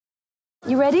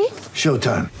You ready?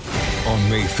 Showtime. On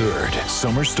May 3rd,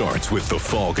 summer starts with The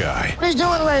Fall Guy. Let's do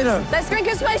it later. Let's drink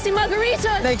a spicy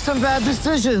margarita. Make some bad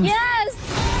decisions. Yes!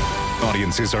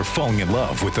 Audiences are falling in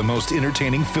love with the most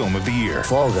entertaining film of the year.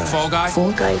 Fall Guy. Fall Guy?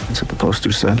 Fall guy. That's what the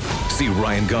poster said. See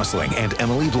Ryan Gosling and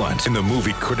Emily Blunt in the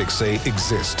movie critics say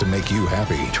exists to make you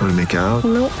happy. Trying to make it out?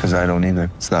 Nope. Because I don't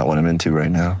either. It's not what I'm into right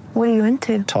now. What are you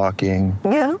into? Talking.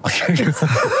 Yeah.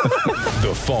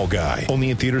 The Fall Guy.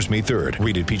 Only in theaters May 3rd.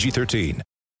 Rated PG-13.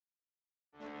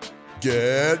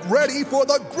 Get ready for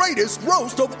the greatest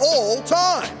roast of all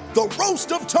time. The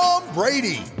Roast of Tom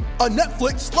Brady. A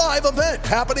Netflix live event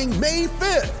happening May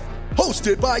 5th.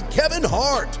 Hosted by Kevin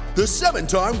Hart. The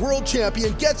 7-time world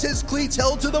champion gets his cleats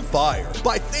held to the fire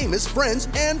by famous friends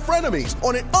and frenemies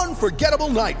on an unforgettable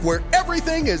night where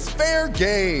everything is fair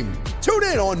game. Tune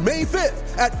in on May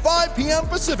 5th at 5 p.m.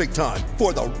 Pacific time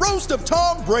for the Roast of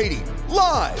Tom Brady.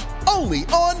 Live only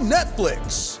on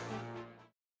Netflix.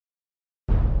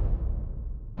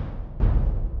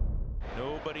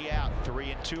 Nobody out.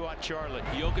 3-2 on Charlotte.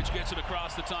 Jokic gets it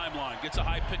across the timeline. Gets a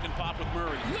high pick and pop with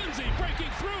Murray. Lindsay breaking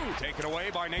through. Taken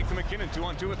away by Nathan McKinnon.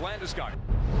 2-on-2 with Landeskog.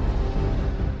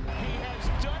 He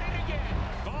has done it again.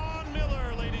 Von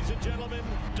Miller, ladies and gentlemen.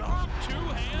 Dom, two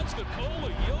hands,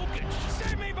 Nikola Jokic.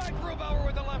 Saved me by Grubauer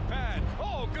with the left pad.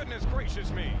 Oh, goodness gracious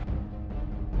me.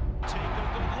 Take a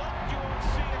good look. You won't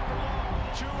see it for long.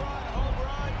 Two-run home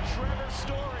run. Trevor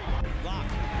Story. Lock.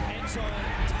 End zone.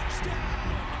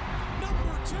 Touchdown.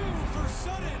 Number 2 for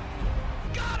Sutton.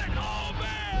 Got it! Oh,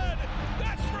 man!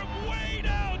 That's from way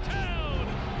downtown!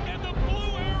 And the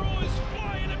blue arrow is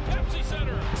flying at Pepsi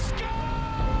Center. Score!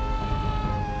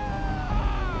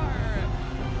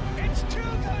 It's too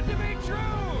good to be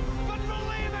true, but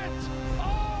believe it!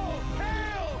 Oh,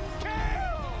 hail,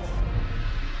 Kale!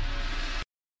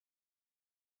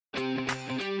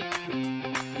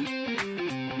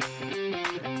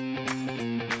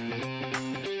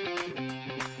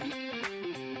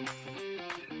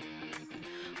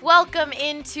 Welcome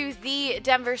into the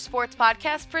Denver Sports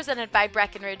Podcast presented by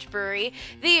Breckenridge Brewery,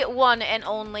 the one and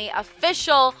only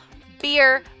official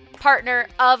beer partner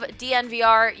of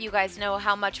DNVR. You guys know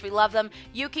how much we love them.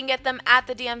 You can get them at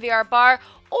the DNVR bar,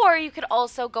 or you could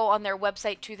also go on their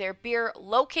website to their beer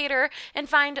locator and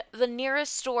find the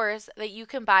nearest stores that you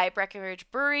can buy Breckenridge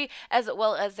Brewery, as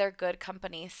well as their Good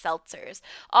Company seltzers.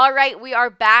 All right, we are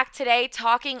back today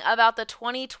talking about the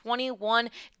 2021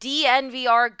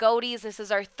 DNVR Goaties. This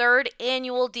is our 3rd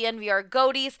annual DNVR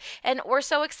Goaties, and we're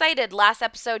so excited. Last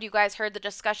episode, you guys heard the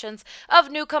discussions of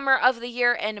Newcomer of the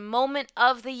Year and Moment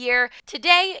of the Year.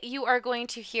 Today, you are going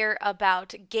to hear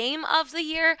about Game of the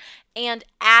Year and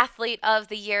Athlete of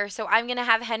the Year. So I'm going to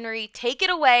have Henry take it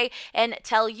away and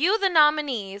tell you the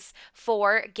nominees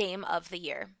for Game of the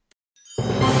Year.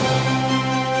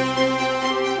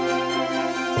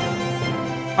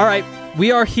 All right,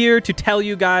 we are here to tell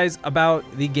you guys about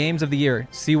the games of the year.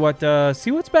 See what's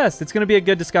best. It's going to be a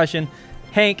good discussion.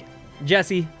 Hank,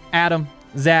 Jesse, Adam,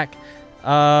 Zach,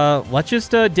 let's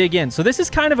just dig in. So this is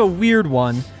kind of a weird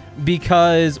one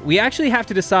because we actually have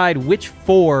to decide which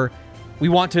 4 we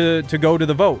want to go to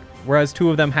the vote, whereas 2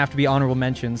 of them have to be honorable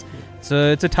mentions.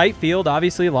 So it's a tight field,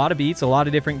 obviously, a lot of beats, a lot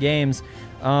of different games.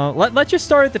 Let's just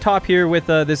start at the top here with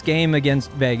this game against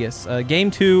Vegas.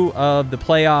 Game 2 of the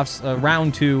playoffs,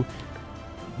 round 2.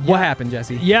 What happened,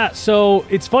 Jesse? Yeah, so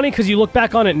it's funny because you look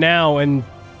back on it now, and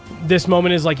this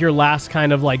moment is like your last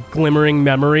kind of like glimmering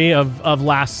memory of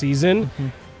last season.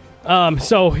 Mm-hmm.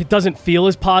 So it doesn't feel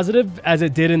as positive as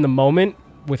it did in the moment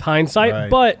with hindsight, Right.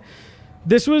 But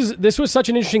this was such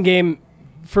an interesting game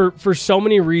for so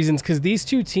many reasons because these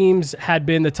two teams had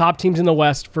been the top teams in the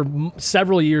West for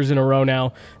several years in a row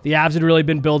now. The Avs had really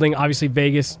been building. Obviously,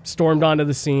 Vegas stormed onto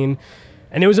the scene.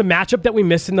 And it was a matchup that we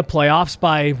missed in the playoffs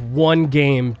by 1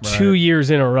 game, right. 2 years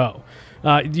in a row.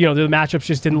 The matchups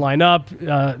just didn't line up.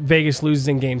 Vegas loses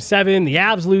in Game 7. The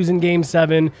Avs lose in Game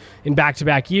 7 in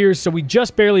back-to-back years. So we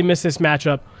just barely missed this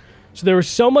matchup. So there was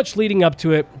so much leading up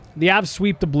to it. The Avs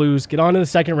sweep the Blues, get on to the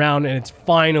second round, and it's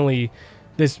finally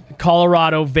this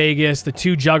Colorado, Vegas, the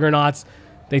 2 juggernauts.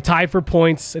 They tied for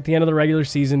points at the end of the regular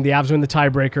season. The Avs win the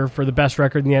tiebreaker for the best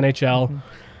record in the NHL. Mm-hmm.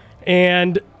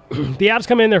 And the Avs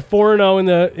come in, they're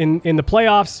 4-0 in the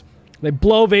playoffs. They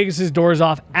blow Vegas' doors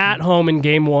off at home in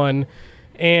Game 1.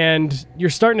 And you're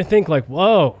starting to think like,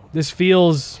 whoa, this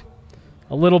feels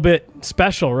a little bit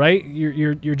special, right?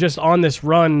 You're just on this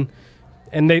run.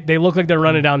 And they look like they're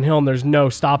running downhill, and there's no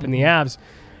stopping the Avs.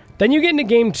 Then you get into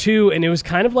Game 2, and it was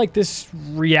kind of like this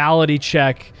reality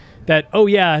check that, oh,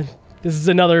 yeah, this is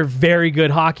another very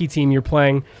good hockey team you're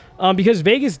playing. Because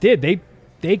Vegas did.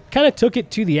 they kind of took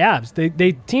it to the Avs.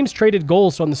 They teams traded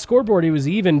goals, so on the scoreboard it was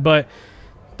even, but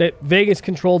that Vegas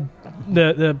controlled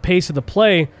the pace of the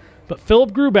play. But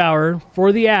Philip Grubauer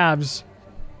for the Avs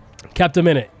kept them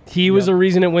in it. He was the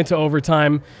reason it went to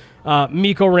overtime.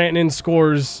 Mikko Rantanen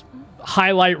scores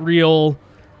highlight reel,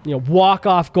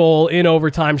 walk-off goal in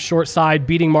overtime, short side,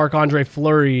 beating Marc-Andre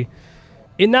Fleury.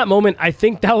 In that moment, I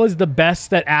think that was the best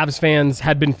that Avs fans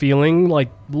had been feeling,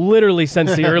 like literally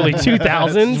since the early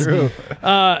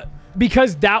 2000s.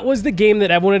 Because that was the game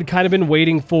that everyone had kind of been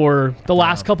waiting for the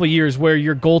last couple of years, where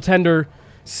your goaltender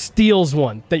steals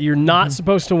one that you're not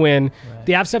supposed to win. Right.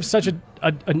 The Avs have such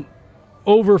an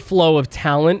overflow of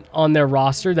talent on their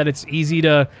roster that it's easy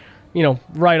to,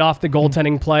 write off the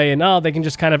goaltending play and they can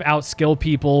just kind of outskill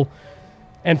people.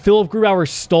 And Philip Grubauer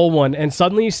stole one, and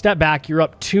suddenly you step back. You're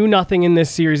up 2-0 in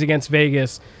this series against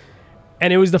Vegas,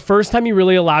 and it was the first time you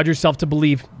really allowed yourself to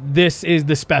believe this is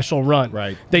the special run.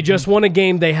 Right. They just won a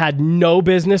game they had no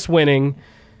business winning.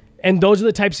 And those are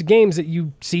the types of games that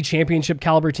you see championship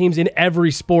caliber teams in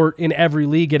every sport, in every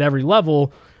league, at every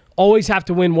level, always have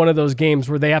to win one of those games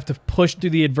where they have to push through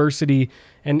the adversity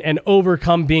and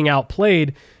overcome being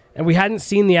outplayed. And we hadn't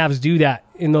seen the Avs do that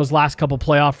in those last couple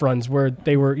playoff runs where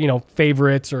they were,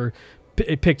 favorites or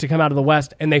picked to come out of the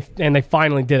West, and they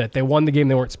finally did it. They won the game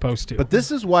they weren't supposed to. But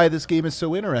this is why this game is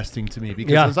so interesting to me,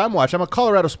 because as I'm watching, I'm a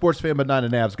Colorado sports fan, but not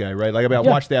an Avs guy, right? Like, I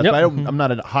watch the Avs, but I'm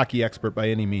not a hockey expert by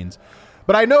any means.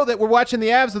 But I know that we're watching the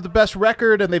Avs with the best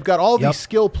record, and they've got all these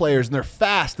skill players, and they're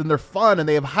fast, and they're fun, and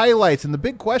they have highlights. And the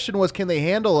big question was, can they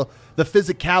handle the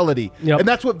physicality? And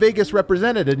that's what Vegas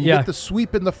represented. And you get the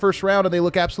sweep in the first round, and they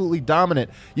look absolutely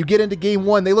dominant. You get into game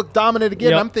one, they look dominant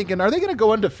again. I'm thinking, are they going to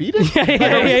go undefeated?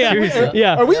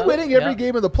 Are we winning every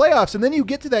game of the playoffs? And then you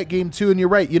get to that game two, and you're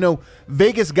right.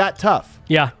 Vegas got tough.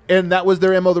 Yeah. And that was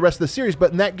their MO the rest of the series.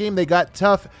 But in that game, they got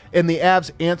tough, and the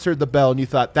Avs answered the bell, and you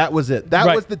thought, that was it.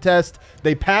 That was the test.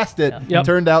 They passed it. It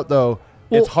turned out, though,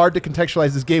 it's hard to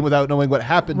contextualize this game without knowing what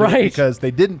happened because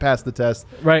they didn't pass the test.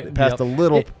 Right. They passed a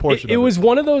little portion of it. It was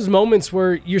one of those moments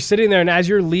where you're sitting there, and as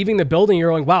you're leaving the building,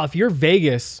 you're going, wow, if you're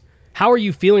Vegas, how are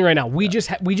you feeling right now? We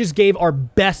just gave our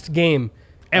best game,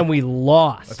 and we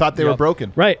lost. I thought they were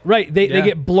broken. Right. They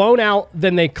get blown out,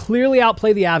 then they clearly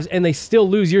outplay the Avs, and they still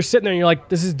lose. You're sitting there, and you're like,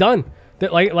 this is done.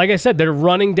 Like I said, they're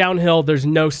running downhill. There's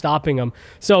no stopping them.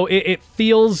 So it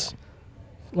feels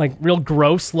like real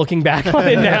gross looking back on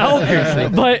it now.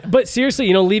 but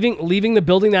seriously, leaving the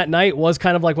building that night was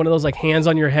kind of like one of those like hands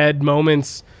on your head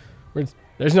moments where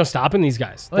there's no stopping these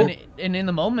guys. And in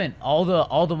the moment, all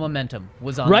the momentum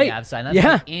was on the Avs side. That's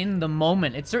like in the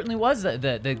moment. It certainly was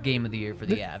the game of the year for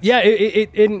the Avs. Yeah,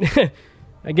 it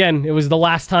again, it was the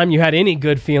last time you had any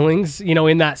good feelings,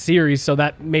 in that series, so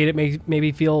that made it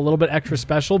maybe feel a little bit extra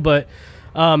special. But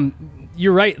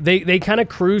you're right; they kind of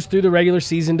cruised through the regular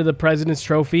season to the President's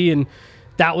Trophy, and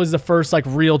that was the first like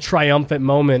real triumphant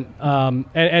moment.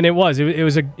 And it was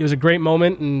a great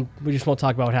moment, and we just won't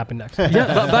talk about what happened next. But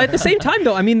at the same time,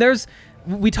 though, I mean,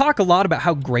 we talk a lot about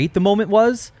how great the moment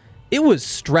was. It was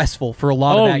stressful for a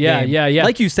lot of that game. Yeah.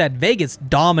 Like you said, Vegas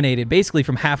dominated basically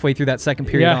from halfway through that second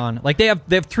period on. Like they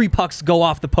have 3 pucks go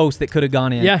off the post that could have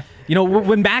gone in. Yeah.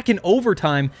 When back in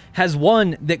overtime has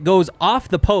one that goes off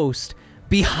the post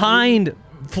behind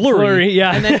Fleury,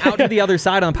 and then out to the other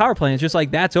side on the power play. It's just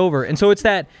like that's over. And so it's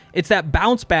that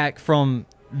bounce back from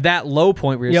that low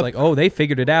point where it's like, oh, they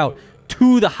figured it out,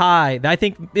 to the high that I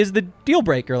think is the deal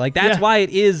breaker. Like that's why it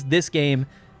is this game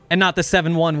and not the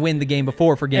 7-1 win the game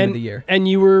before for game of the year. And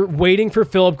you were waiting for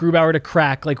Philip Grubauer to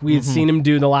crack like we had seen him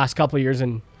do the last couple of years,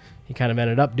 and he kind of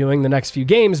ended up doing the next few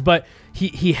games, but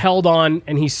he held on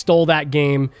and he stole that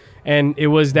game, and it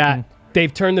was that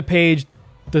they've turned the page,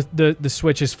 the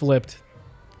switch is flipped.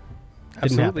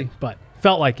 Didn't happen, but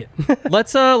felt like it.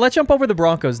 Let's jump over the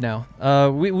Broncos now.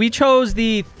 We chose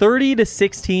the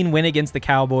 30-16 win against the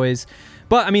Cowboys.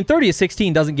 But, I mean,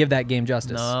 30-16 doesn't give that game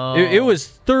justice. No. It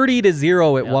was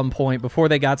 30-0 at one point before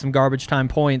they got some garbage time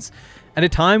points at a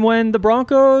time when the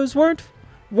Broncos weren't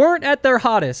at their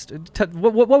hottest.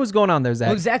 What was going on there, Zach?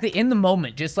 Well, exactly. In the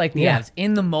moment, just like the Avs,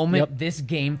 in the moment, this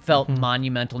game felt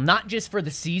monumental, not just for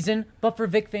the season, but for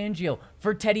Vic Fangio,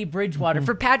 for Teddy Bridgewater,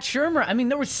 for Pat Shurmur. I mean,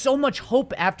 there was so much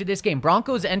hope after this game.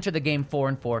 Broncos enter the game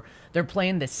 4-4. They're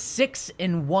playing the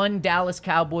 6-1 Dallas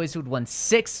Cowboys, who'd won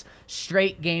 6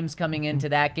 straight games coming into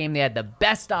that game. They had the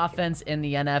best offense in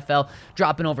the NFL,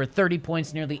 dropping over 30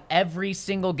 points nearly every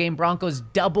single game. Broncos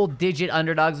double-digit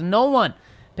underdogs. No one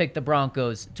picked the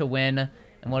Broncos to win.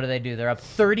 And what do? They're up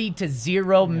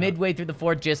 30-0 midway through the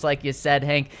fourth, just like you said,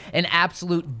 Hank. An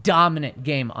absolute dominant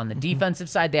game on the defensive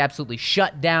side. They absolutely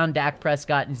shut down Dak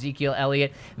Prescott and Ezekiel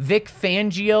Elliott. Vic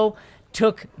Fangio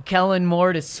took Kellen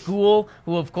Moore to school,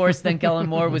 who, of course, then Kellen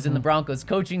Moore was in the Broncos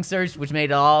coaching search, which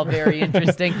made it all very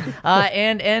interesting.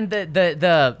 And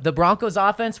the Broncos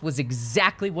offense was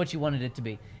exactly what you wanted it to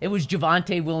be. It was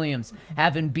Javonte Williams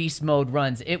having beast mode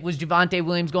runs. It was Javonte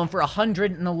Williams going for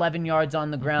 111 yards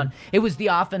on the ground. It was the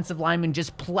offensive lineman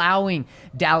just plowing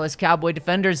Dallas Cowboy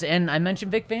defenders. And I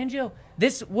mentioned Vic Fangio.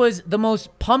 This was the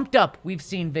most pumped up we've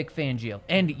seen Vic Fangio.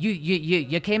 And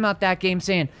you came out that game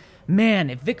saying, man,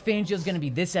 if Vic Fangio's going to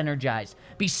be this energized,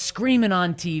 be screaming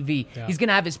on TV, he's going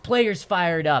to have his players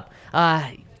fired up,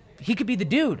 he could be the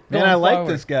dude. Man, I like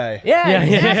this guy. Yeah,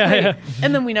 exactly.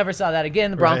 And then we never saw that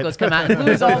again. The Broncos come out and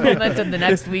lose all momentum the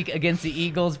next week against the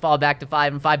Eagles, fall back to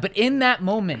 5-5. But in that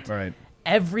moment,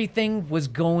 everything was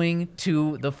going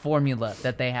to the formula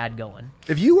that they had going.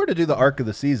 If you were to do the arc of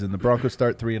the season, the Broncos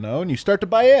start 3-0, and you start to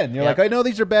buy in. You're like, I know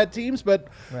these are bad teams, but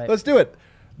let's do it.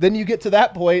 Then you get to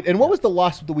that point, and what was the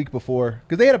loss of the week before?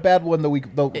 Because they had a bad one the week.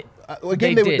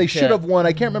 Again, they should have won.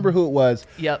 I can't remember who it was.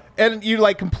 Yep. And you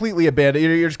like completely abandon.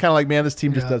 You're just kind of like, man, this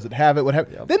team just doesn't have it. What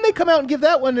happened? Yep. Then they come out and give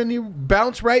that one, and you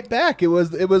bounce right back. It was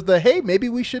the hey, maybe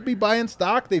we should be buying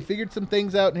stock. They figured some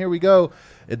things out, and here we go.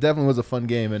 It definitely was a fun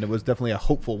game, and it was definitely a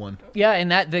hopeful one. Yeah,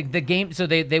 and that the game. So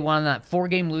they won that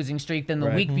 4-game losing streak. Then the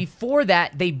week before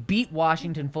that, they beat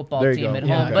Washington football team at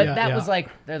home. But that was like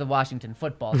they're the Washington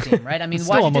football team, right? I mean,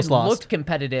 Washington looked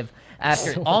competitive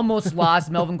after almost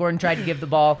lost. Melvin Gordon tried to give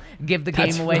the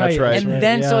game away, and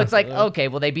then so it's like okay,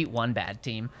 well they beat one bad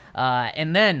team,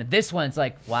 and then this one it's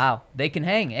like wow, they can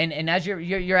hang. And as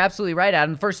you're absolutely right,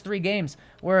 Adam. The first 3 games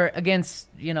were against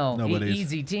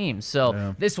easy teams.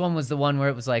 So this one was the one where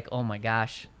it was like, oh my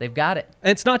gosh, they've got it.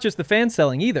 And it's not just the fans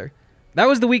selling either. That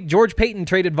was the week George Payton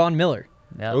traded Von Miller.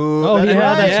 Yep. Ooh,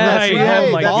 that's right.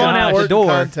 Oh my God. Out the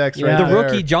door. The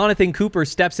rookie Jonathan Cooper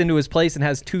steps into his place and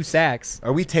has 2 sacks.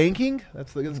 Are we tanking?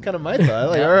 That's kind of my thought.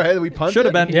 Like, all right, we punted. Should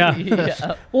have been.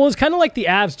 Yeah. Well, it's kind of like the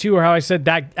Avs too, or how I said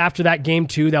that after that game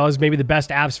too, that was maybe the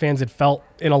best Avs fans had felt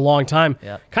in a long time.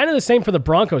 Yeah. Kind of the same for the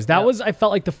Broncos. That was, I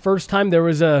felt like, the first time there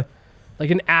was an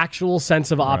actual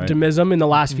sense of optimism in the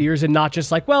last few years, and not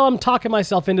just like, well, I'm talking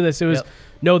myself into this. It was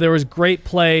no, there was great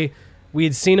play. We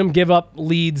had seen them give up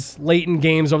leads late in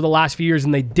games over the last few years,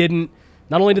 and they didn't.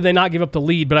 Not only did they not give up the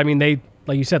lead, but I mean, they,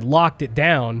 like you said, locked it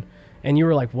down, and you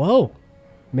were like, whoa,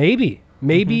 maybe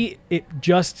it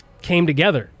just came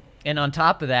together. And on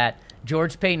top of that,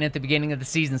 George Payton at the beginning of the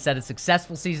season said a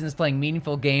successful season is playing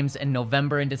meaningful games in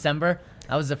November and December.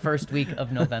 That was the first week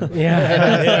of November.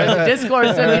 The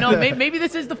discourse said, maybe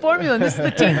this is the formula, and this is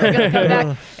the team that's going to come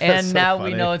back. And so now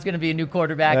we know it's going to be a new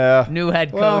quarterback, new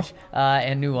head coach,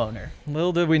 and new owner.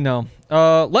 Little did we know.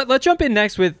 Let's jump in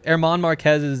next with Herman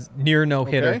Marquez's near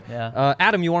no-hitter. Okay. Yeah.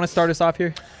 Adam, you want to start us off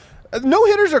here?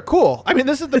 No-hitters are cool. I mean,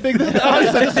 this is the big thing.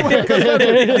 Honestly, this is what it comes down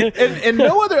to. And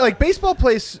no other, like, baseball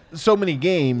plays so many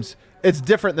games, it's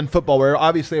different than football, where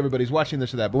obviously everybody's watching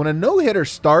this or that. But when a no-hitter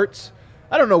starts,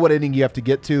 I don't know what inning you have to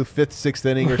get to, 5th, 6th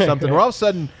inning or something, where all of a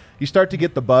sudden you start to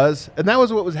get the buzz. And that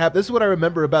was what was happening. This is what I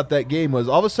remember about that game was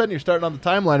all of a sudden you're starting on the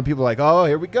timeline and people are like, oh,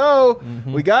 here we go.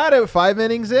 We got it. 5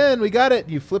 innings in. We got it.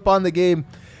 You flip on the game.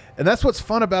 And that's what's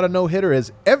fun about a no-hitter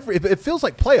is it feels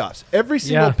like playoffs. Every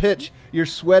single pitch you're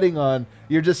sweating on,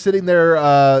 you're just sitting there,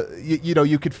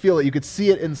 you could feel it. You could see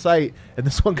it in sight. And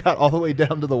this one got all the way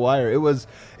down to the wire. It was,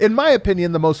 in my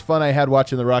opinion, the most fun I had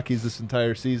watching the Rockies this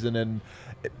entire season. And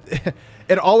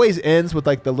it always ends with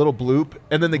like the little bloop,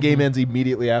 and then the game ends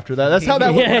immediately after that. That's how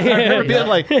that was. I remember being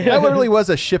like, that really was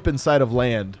a ship inside of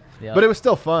land. Yeah. But it was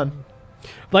still fun.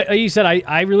 Like you said,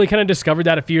 I really kind of discovered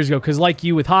that a few years ago because like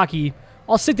you with hockey,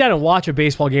 I'll sit down and watch a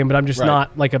baseball game, but I'm just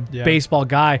not like a baseball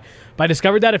guy. But I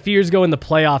discovered that a few years ago in the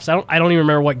playoffs. I don't even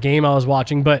remember what game I was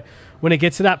watching, but when it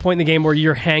gets to that point in the game where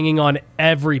you're hanging on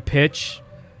every pitch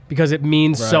because it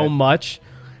means so much,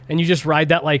 and you just ride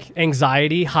that like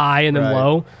anxiety high and then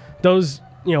low, those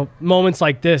moments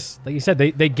like this, like you said,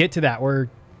 they get to that where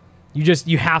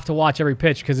you have to watch every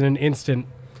pitch because in an instant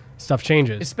stuff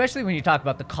changes. Especially when you talk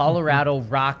about the Colorado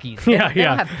Rockies. They don't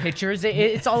have pitchers.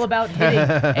 It's all about hitting.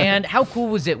 And how cool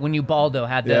was it when Ubaldo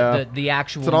had the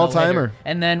actual? It's an all-timer.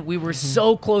 And then we were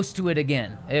so close to it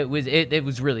again. It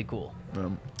was really cool.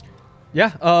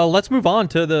 Let's move on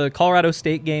to the Colorado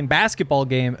State basketball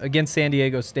game against San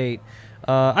Diego State.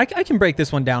 I can break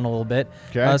this one down a little bit.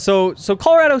 Okay. So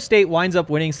Colorado State winds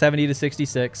up winning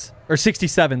 70-66 or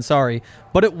 67. Sorry,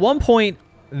 but at one point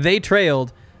they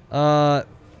trailed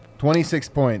 26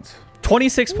 points.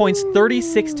 26 points,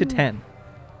 36-10.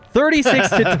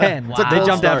 36-10. Wow. They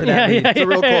jumped after that. It's a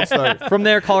real cold start. From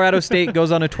there, Colorado State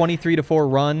goes on a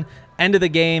 23-4 run. End of the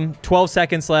game, 12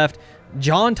 seconds left.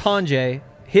 John Tonje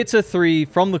hits a 3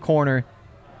 from the corner,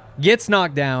 gets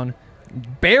knocked down.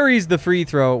 buries the free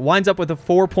throw, winds up with a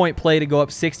 4-point play to go up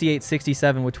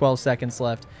 68-67 with 12 seconds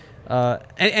left.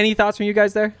 Any thoughts from you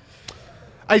guys there?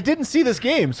 I didn't see this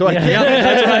game, so I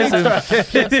can't.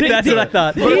 That's what I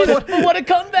thought. What a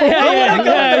comeback!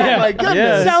 Yeah. Oh my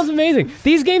goodness. Sounds amazing.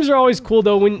 These games are always cool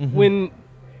though when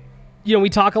we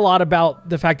talk a lot about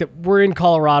the fact that we're in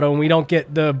Colorado and we don't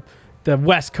get the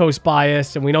West Coast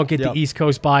bias and we don't get the East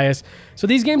Coast bias. So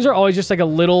these games are always just like a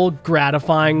little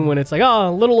gratifying when it's like, oh,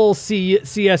 a little old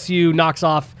CSU knocks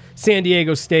off San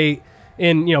Diego State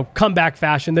in comeback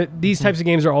fashion. These types of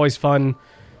games are always fun,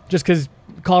 just because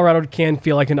Colorado can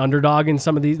feel like an underdog in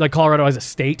some of these. Like Colorado as a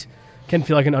state can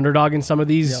feel like an underdog in some of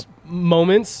these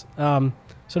moments.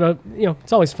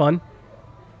 It's always fun.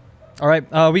 All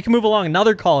right, we can move along.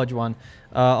 Another college one.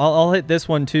 I'll hit this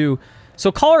one too.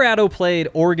 So Colorado played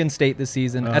Oregon State this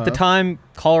season. At the time,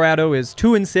 Colorado is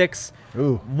 2-6.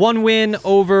 Ooh. One win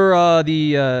over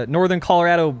the Northern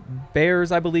Colorado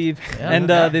Bears, I believe, and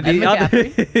the other,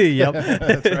 yep,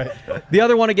 that's right. The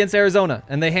other one against Arizona,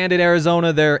 and they handed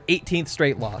Arizona their 18th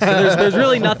straight loss. So there's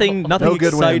really nothing No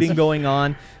exciting going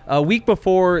on. A week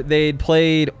before they'd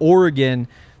played Oregon,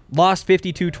 lost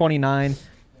 52-29. It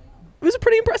was a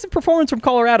pretty impressive performance from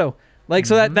Colorado.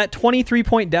 So that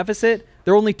 23-point deficit.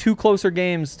 There were only 2 closer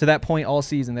games to that point all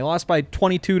season. They lost by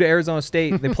 22 to Arizona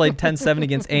State. They played 10-7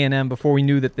 against A&M before we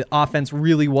knew that the offense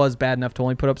really was bad enough to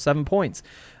only put up 7 points.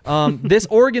 This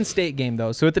Oregon State game,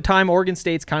 though, so at the time, Oregon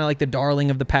State's kind of like the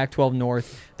darling of the Pac-12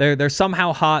 North. They're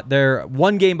somehow hot. They're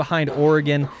 1 game behind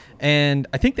Oregon, and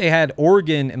I think they had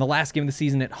Oregon in the last game of the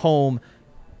season at home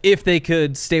if they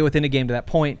could stay within a game to that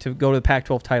point to go to the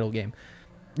Pac-12 title game.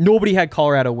 Nobody had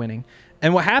Colorado winning.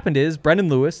 And what happened is Brendan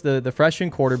Lewis, the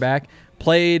freshman quarterback,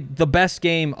 played the best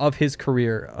game of his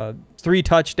career. 3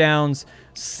 touchdowns,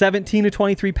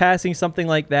 17-23 passing, something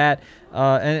like that.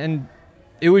 And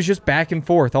it was just back and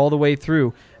forth all the way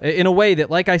through in a way that,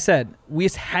 like I said, we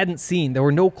just hadn't seen. There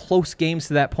were no close games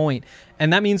to that point.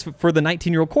 And that means for the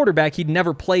 19-year-old quarterback, he'd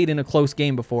never played in a close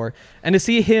game before. And to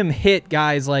see him hit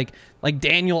guys like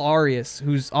Daniel Arias,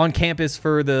 who's on campus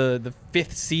for the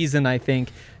 5th season, I think,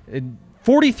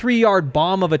 43-yard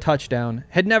bomb of a touchdown.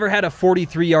 Had never had a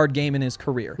 43-yard game in his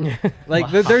career.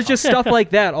 There's just stuff like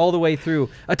that all the way through.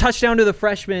 A touchdown to the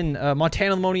freshman,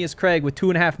 Montana Lamonius Craig, with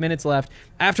 2.5 minutes left,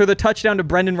 after the touchdown to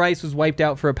Brendan Rice was wiped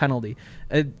out for a penalty.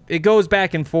 It goes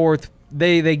back and forth.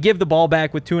 They give the ball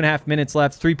back with 2.5 minutes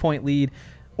left, 3-point lead.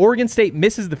 Oregon State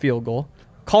misses the field goal.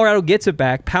 Colorado gets it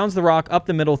back, pounds the rock up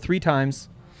the middle 3 times,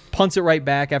 punts it right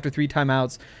back after 3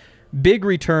 timeouts. Big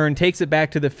return, takes it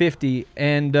back to the 50,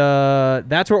 and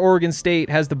that's where Oregon State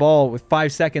has the ball with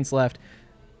 5 seconds left.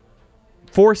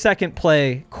 4-second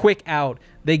play, quick out.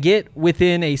 They get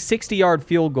within a 60-yard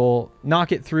field goal,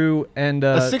 knock it through, and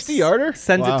a 60-yarder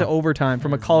sends it to overtime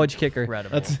from a college kicker.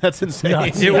 Incredible. That's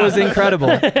insane. It was incredible.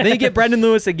 Then you get Brendan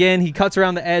Lewis again. He cuts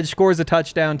around the edge, scores a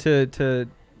touchdown to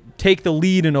take the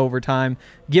lead in overtime,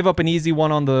 give up an easy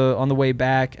one on the way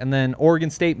back, and then Oregon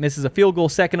State misses a field goal,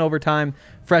 second overtime.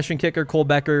 Freshman kicker Cole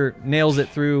Becker nails it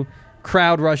through.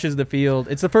 Crowd rushes the field.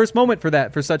 It's the first moment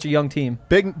for such a young team.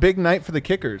 Big night for the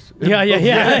kickers. Yeah.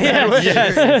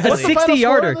 Yes. What's A the final score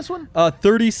 60-yarder. on this one? 37-34,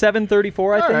 I think.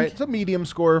 All right, it's a medium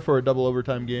score for a double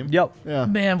overtime game. Yep. Yeah.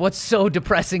 Man, what's so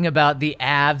depressing about the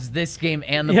Avs, this game,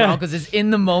 and the Broncos is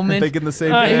in the moment. Thinking the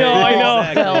same I thing. know.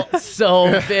 It felt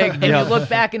so big. And you look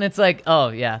back and it's like, oh,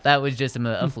 yeah, that was just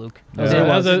a fluke. It was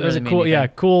a really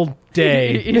cool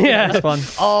day. It was fun.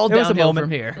 All It was a downhill moment.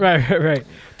 from here. Right.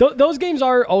 Those games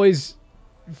are always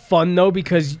fun though,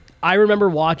 because I remember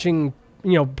watching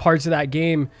parts of that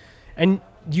game, and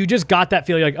you just got that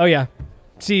feeling like, oh yeah,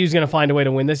 CU's gonna find a way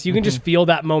to win this. You can just feel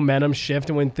that momentum shift,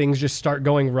 and when things just start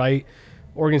going right,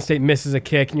 Oregon State misses a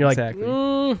kick, and you're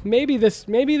like, maybe this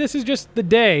is just the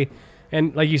day.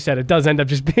 And like you said, it does end up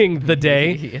just being the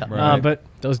day. Yeah. Right. But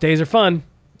those days are fun.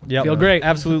 Yep. Feel great.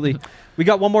 Absolutely. We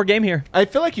got one more game here. I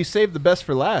feel like you saved the best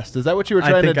for last. Is that what you were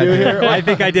trying to do here? I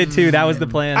think I did too. That was the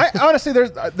plan. Honestly,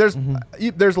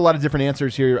 there's a lot of different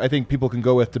answers here. I think people can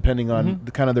go with depending on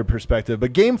the kind of their perspective.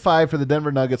 But Game 5 for the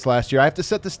Denver Nuggets last year, I have to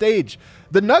set the stage.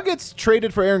 The Nuggets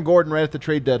traded for Aaron Gordon right at the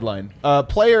trade deadline, a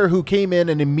player who came in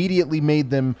and immediately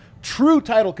made them true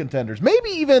title contenders.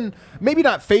 Maybe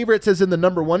not favorites as in the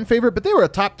number 1 favorite, but they were a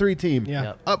top 3 team.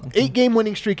 Yeah. 8-game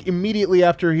winning streak immediately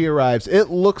after he arrives. It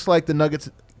looks like the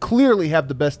Nuggets clearly have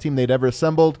the best team they'd ever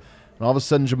assembled. And all of a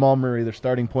sudden, Jamal Murray, their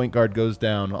starting point guard, goes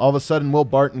down. All of a sudden, Will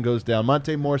Barton goes down.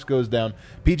 Monte Morris goes down.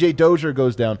 P.J. Dozier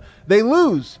goes down. They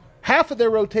lose half of their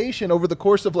rotation over the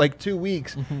course of like 2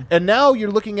 weeks. And now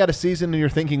you're looking at a season and you're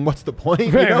thinking, what's the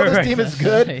point? This team is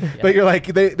good, but you're like,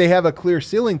 they have a clear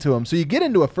ceiling to them. So you get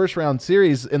into a first-round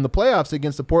series in the playoffs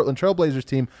against the Portland Trailblazers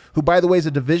team, who, by the way, is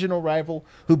a divisional rival,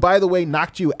 who, by the way,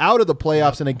 knocked you out of the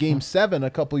playoffs in a Game 7 a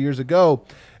couple years ago.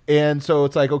 And so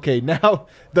it's like, okay, now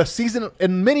the season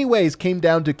in many ways came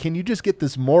down to, can you just get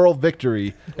this moral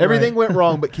victory? Everything went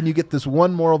wrong, but can you get this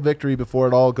one moral victory before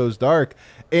it all goes dark?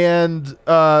 And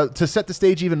to set the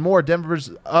stage even more,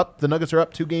 Denver's up. The Nuggets are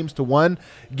up 2-1.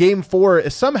 Game 4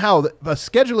 is somehow a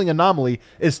scheduling anomaly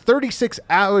is 36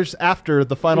 hours after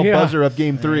the final buzzer of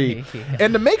Game 3.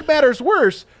 And to make matters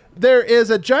worse, there is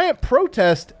a giant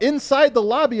protest inside the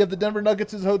lobby of the Denver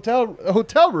Nuggets'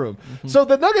 hotel room. So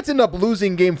the Nuggets end up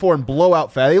losing Game 4 in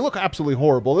blowout fashion. They look absolutely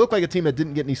horrible. They look like a team that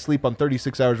didn't get any sleep on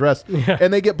 36 hours rest,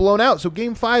 and they get blown out. So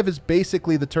Game 5 is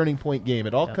basically the turning point game.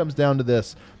 It all comes down to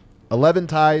this. 11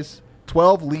 ties,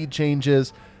 12 lead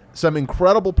changes, some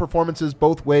incredible performances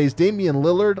both ways. Damian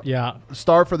Lillard,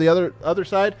 star for the other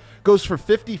side, goes for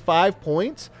 55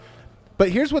 points. But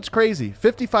here's what's crazy.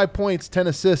 55 points, 10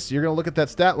 assists. You're going to look at that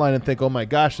stat line and think, oh, my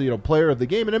gosh, player of the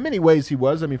game. And in many ways he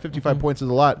was. I mean, 55 points is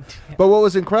a lot. But what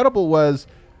was incredible was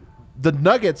the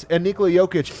Nuggets and Nikola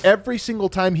Jokic, every single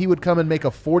time he would come and make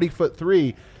a 40-foot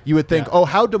three, you would think, oh,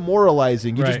 how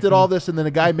demoralizing. You just did all this, and then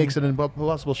a guy makes an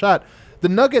impossible shot. The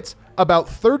Nuggets, about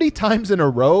 30 times in a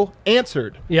row,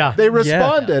 answered. They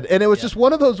responded. And it was just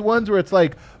one of those ones where it's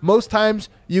like, most times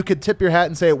you could tip your hat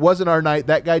and say, it wasn't our night.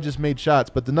 That guy just made shots.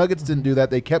 But the Nuggets didn't do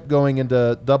that. They kept going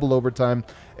into double overtime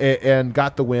and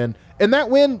got the win. And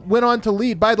that win went on to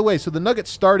lead, by the way. So the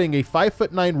Nuggets starting a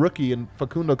 5'9" rookie in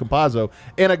Facundo Campazzo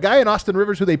and a guy in Austin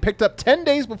Rivers who they picked up 10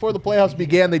 days before the playoffs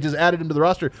began. They just added him to the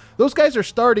roster. Those guys are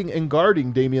starting and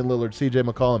guarding Damian Lillard, CJ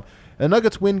McCollum. The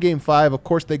Nuggets win Game 5. Of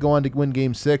course, they go on to win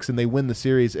Game 6, and they win the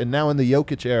series. And now in the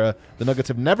Jokic era, the Nuggets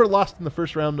have never lost in the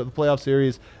first round of the playoff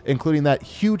series, including that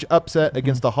huge upset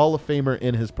against the Hall of Famer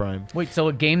in his prime. Wait, so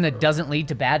a game that doesn't lead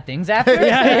to bad things after?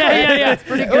 That's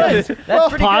pretty good. That's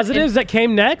pretty positives good. that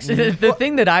came next. The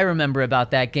thing that I remember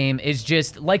about that game is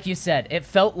just, like you said, it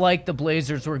felt like the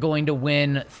Blazers were going to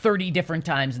win 30 different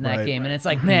times in that game. And it's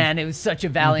like, man, it was such a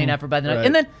valiant effort by the Nuggets.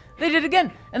 And then they did it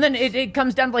again. And then it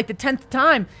comes down to like the 10th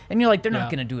time, and you're like, they're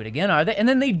not going to do it again, are they? And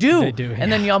then they do.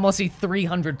 And then you almost see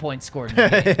 300 points scored.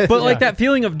 But like that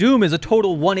feeling of doom is a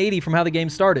total 180 from how the game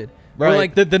started. Where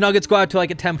like the Nuggets go out to like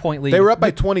a 10-point lead. They were up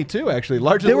by 22, actually.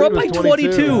 They were up by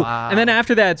 22. Wow. And then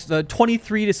after that, it's the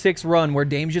 23-6 run where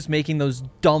Dame's just making those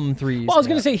dumb threes. Well, I was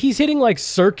going to say, he's hitting like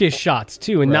circus shots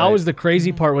too. And that was the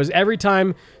crazy part, was every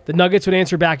time the Nuggets would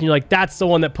answer back and you're like, that's the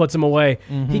one that puts him away.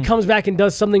 He comes back and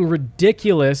does something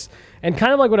ridiculous. And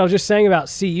kind of like what I was just saying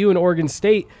about CU and Oregon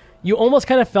State, you almost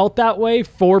kind of felt that way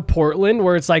for Portland,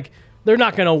 where it's like, they're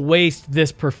not going to waste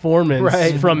this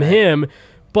performance from him.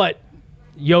 But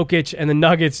Jokic and the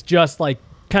Nuggets just like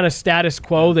kind of status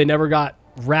quo. They never got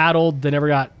rattled. They never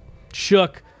got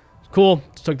shook. Cool.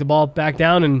 Just took the ball back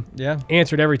down and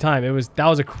answered every time. That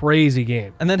was a crazy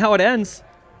game. And then how it ends,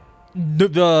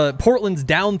 the Portland's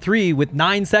down 3 with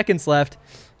 9 seconds left.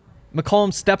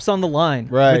 McCollum steps on the line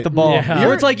with the ball.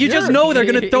 Where it's like, you just know they're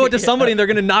going to throw it to somebody and they're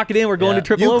going to knock it in. We're going to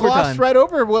triple overtime. You glossed right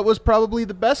over what was probably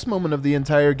the best moment of the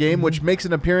entire game, which makes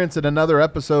an appearance in another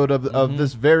episode of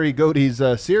this very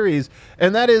Goaties series,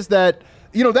 and that is that,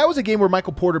 that was a game where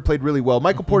Michael Porter played really well.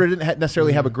 Michael Porter didn't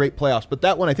necessarily have a great playoffs, but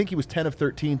that one, I think he was 10 of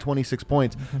 13, 26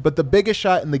 points. But the biggest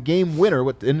shot in the game winner,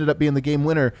 what ended up being the game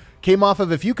winner, came off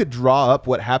of, if you could draw up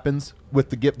what happens with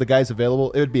the guys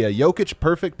available, it would be a Jokic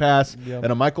perfect pass and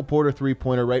a Michael Porter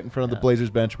three-pointer right in front of the Blazers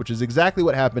bench, which is exactly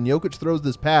what happened. Jokic throws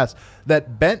this pass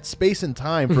that bent space and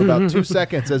time for about 2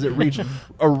 seconds as it reached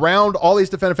around all these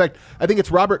defenders. In fact, I think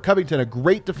it's Robert Covington, a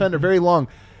great defender, very long.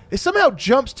 It somehow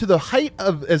jumps to the height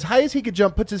of, as high as he could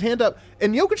jump, puts his hand up,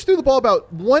 and Jokic threw the ball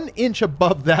about 1 inch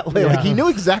above that lane. Like, he knew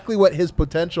exactly what his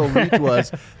potential reach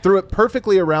was, threw it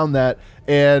perfectly around that,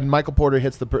 and Michael Porter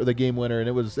hits the game winner, and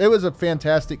it was a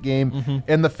fantastic game.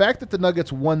 And the fact that the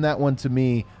Nuggets won that one, to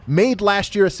me, made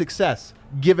last year a success,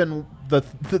 given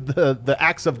the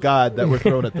acts of God that were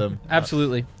thrown at them.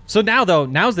 Absolutely. So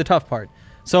now's the tough part.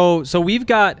 So we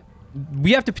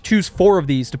have to choose 4 of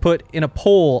these to put in a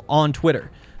poll on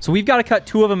Twitter. So we've got to cut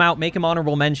 2 of them out, make them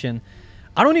honorable mention.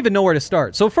 I don't even know where to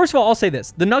start. So first of all, I'll say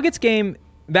this. The Nuggets game,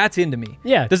 that's into me.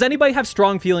 Yeah. Does anybody have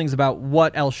strong feelings about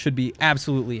what else should be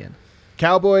absolutely in?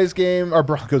 Cowboys game, or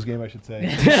Broncos game, I should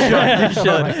say.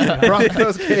 should.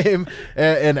 Broncos game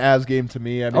and Avs game to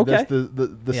me. I mean, that's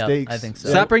the stakes. I think so.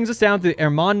 So that brings us down to the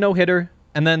Herman no-hitter,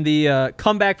 and then the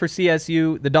comeback for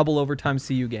CSU, the double overtime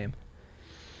CU game.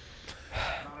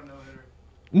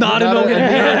 Not a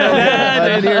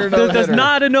no-hitter. Does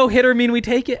not a no-hitter mean we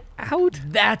take it out?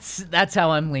 That's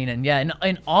how I'm leaning. Yeah,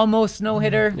 an almost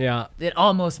no-hitter. Yeah. It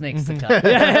almost makes the cut.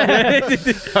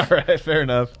 All right, fair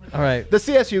enough. All right. The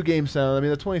CSU game sound, I mean,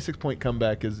 the 26-point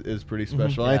comeback is pretty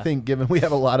special. Yeah. I think given we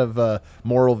have a lot of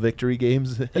moral victory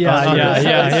games.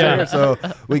 Yeah. So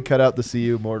we cut out the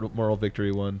CU moral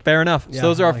victory one. Fair enough. Yeah, so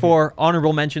those are our I like 4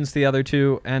 honorable mentions to the other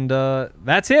 2, and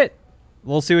that's it.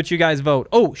 We'll see what you guys vote.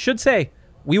 Oh, should say,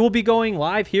 we will be going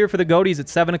live here for the Goaties at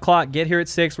 7 o'clock. Get here at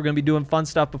 6. We're going to be doing fun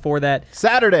stuff before that.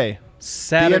 Saturday.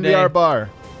 DNVR bar.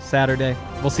 Saturday.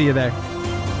 We'll see you there.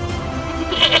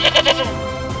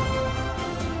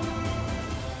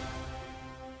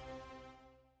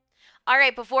 All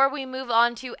right, before we move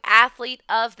on to Athlete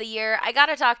of the Year, I got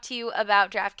to talk to you about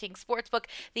DraftKings Sportsbook,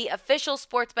 the official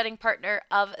sports betting partner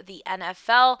of the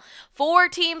NFL. 4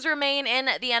 teams remain in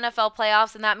the NFL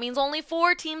playoffs, and that means only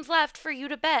 4 teams left for you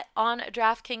to bet on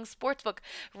DraftKings Sportsbook.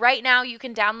 Right now, you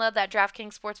can download that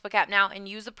DraftKings Sportsbook app now and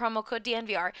use the promo code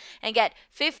DNVR and get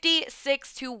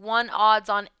 56-1 odds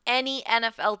on any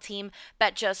NFL team.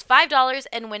 Bet just $5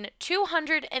 and win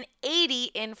 $280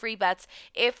 in free bets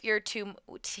if your team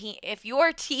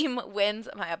wins.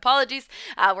 My apologies.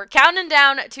 We're counting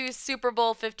down to Super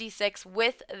Bowl 56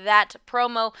 with that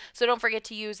promo, so don't forget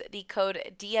to use the code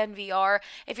DNVR.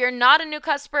 If you're not a new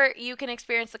customer, you can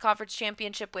experience the conference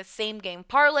championship with same game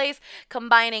parlays,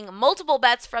 combining multiple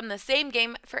bets from the same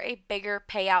game for a bigger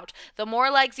payout. The more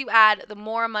legs you add, the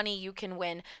more money you can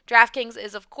win. DraftKings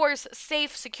is, of course,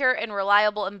 safe, secure, and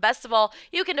reliable, and best of all,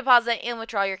 you can deposit and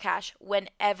withdraw your cash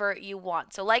whenever you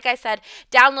want. So like I said,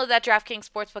 download that DraftKings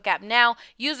Sportsbook app now.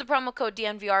 Use the promo code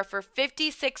DNVR for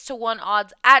 56-1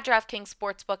 odds at DraftKings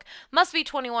Sportsbook. Must be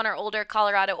 21 or older.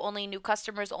 Colorado only. New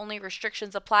customers only.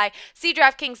 Restrictions apply. See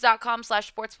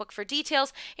DraftKings.com/sportsbook for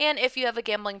details. And if you have a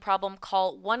gambling problem,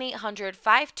 call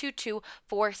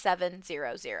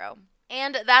 1-800-522-4700.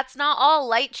 And that's not all.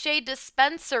 Lightshade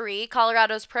Dispensary,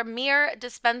 Colorado's premier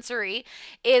dispensary,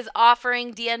 is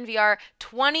offering DNVR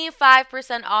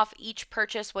 25% off each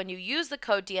purchase when you use the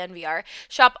code DNVR.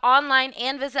 Shop online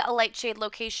and visit a Lightshade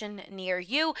location near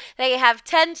you. They have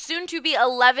 10, soon to be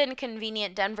 11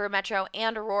 convenient Denver Metro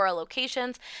and Aurora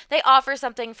locations. They offer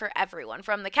something for everyone,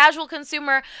 from the casual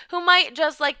consumer who might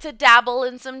just like to dabble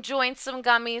in some joints, some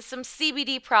gummies, some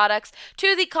CBD products,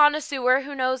 to the connoisseur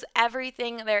who knows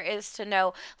everything there is to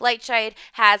know. Lightshade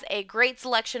has a great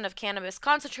selection of cannabis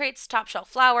concentrates, top shelf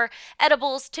flower,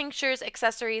 edibles, tinctures,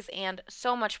 accessories, and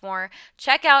so much more.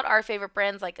 Check out our favorite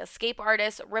brands like Escape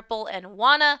Artists, Ripple, and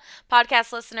Wana.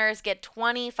 Podcast listeners get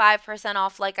 25%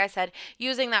 off, like I said,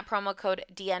 using that promo code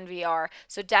DNVR.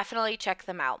 So definitely check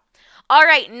them out. All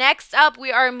right, next up,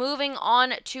 we are moving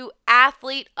on to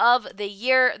Athlete of the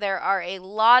Year. There are a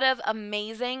lot of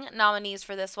amazing nominees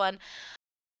for this one.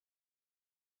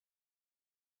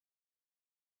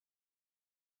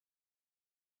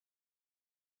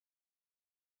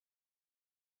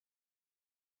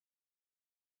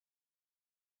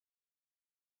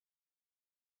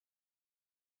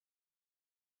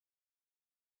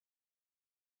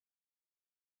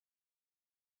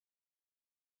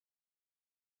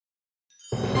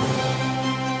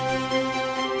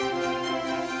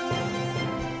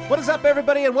 What is up,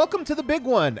 everybody, and welcome to the big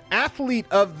one, Athlete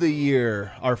of the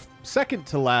Year, our second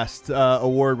to last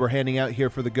award we're handing out here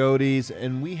for the Goaties,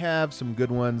 and we have some good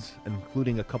ones,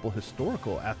 including a couple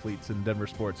historical athletes in Denver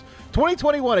sports.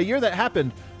 2021, a year that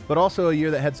happened, but also a year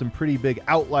that had some pretty big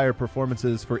outlier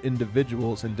performances for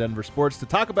individuals in Denver sports. To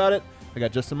talk about it, I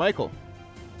got Justin Michael.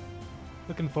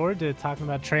 Looking forward to talking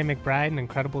about Trey McBride, an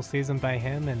incredible season by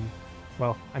him, and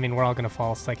well, I mean, we're all going to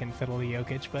fall second fiddle to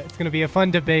Jokic, but it's going to be a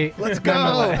fun debate. Let's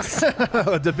go.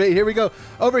 Debate. Here we go.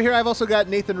 Over here, I've also got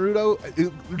Nathan Rudolph,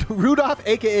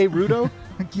 a.k.a. Rudo.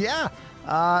 Yeah.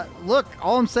 Look,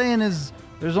 all I'm saying is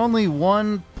there's only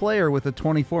one player with a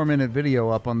 24-minute video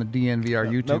up on the DNVR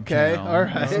YouTube channel. All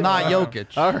right. It's not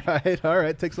Jokic. All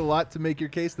right. Takes a lot to make your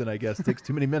case then, I guess. Takes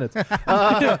too many minutes.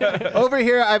 Over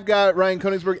here, I've got Ryan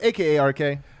Koenigsberg, a.k.a.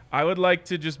 RK. I would like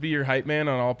to just be your hype man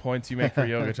on all points you make for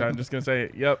Jokic. I'm just gonna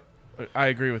say, yep, I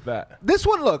agree with that. This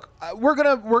one, look, we're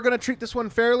gonna treat this one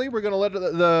fairly. We're gonna let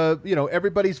the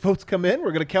everybody's votes come in.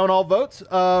 We're gonna count all votes.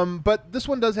 But this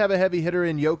one does have a heavy hitter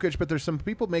in Jokic. But there's some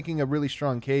people making a really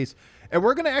strong case, and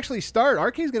we're gonna actually start.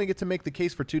 RK is gonna get to make the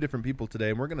case for 2 different people today,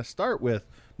 and we're gonna start with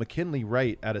McKinley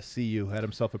Wright out of CU. Had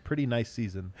himself a pretty nice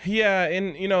season. Yeah,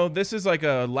 and this is like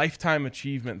a lifetime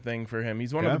achievement thing for him.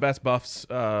 He's one of the best buffs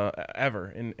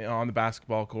ever on the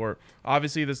basketball court.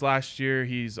 Obviously, this last year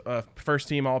he's first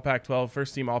team All Pac-12,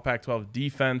 first team All Pac-12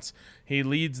 defense. He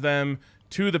leads them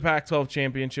to the Pac-12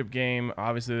 championship game.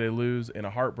 Obviously, they lose in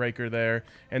a heartbreaker there.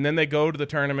 And then they go to the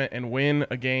tournament and win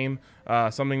a game,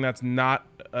 something that's not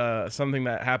something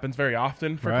that happens very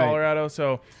often for Colorado.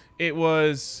 So it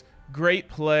was great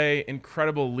play,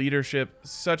 incredible leadership,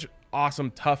 such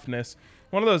awesome toughness.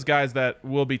 One of those guys that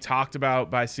will be talked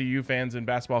about by CU fans and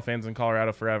basketball fans in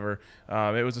Colorado forever.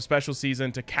 It was a special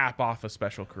season to cap off a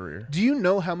special career. Do you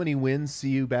know how many wins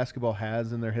CU basketball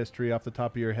has in their history off the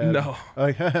top of your head? No.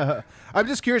 I'm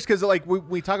just curious because like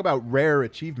we talk about rare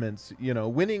achievements. You know,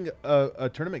 winning a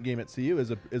tournament game at CU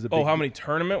is a big. Oh, how many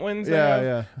tournament wins? They have?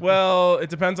 Yeah. Well, it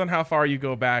depends on how far you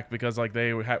go back because like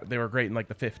they were great in like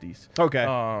the 50s. Okay.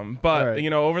 But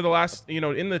over the last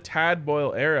in the Tad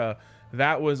Boyle era,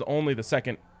 that was only the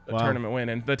second tournament win.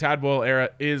 And the Tad Boyle era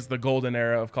is the golden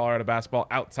era of Colorado basketball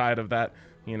outside of that,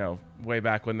 way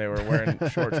back when they were wearing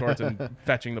short shorts and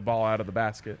fetching the ball out of the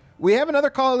basket. We have another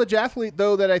college athlete,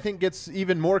 though, that I think gets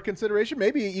even more consideration,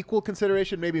 maybe equal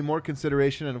consideration, maybe more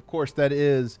consideration. And, of course, that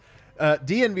is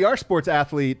DNVR sports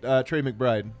athlete Trey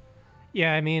McBride.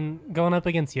 Yeah, I mean, going up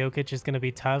against Jokic is going to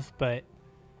be tough. But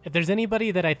if there's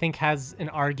anybody that I think has an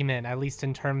argument, at least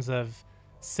in terms of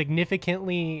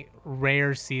significantly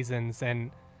rare seasons and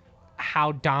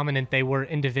how dominant they were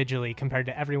individually compared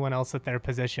to everyone else at their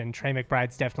position, Trey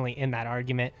McBride's definitely in that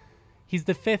argument. He's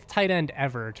the 5th tight end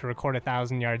ever to record a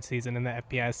 1,000-yard season in the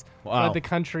FBS. Wow. Led the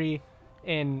country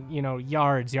in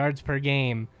yards per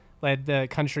game. Led the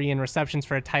country in receptions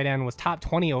for a tight end. Was top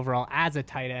 20 overall as a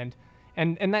tight end.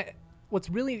 And that what's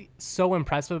really so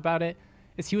impressive about it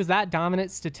is he was that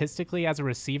dominant statistically as a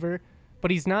receiver,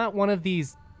 but he's not one of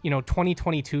these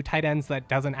 2022 tight ends that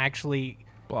doesn't actually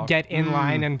get in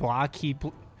line and block. He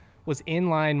was in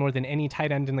line more than any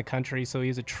tight end in the country, so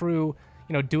he's a true,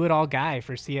 do-it-all guy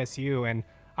for CSU. And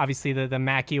obviously the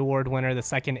Mackey Award winner, the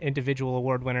second individual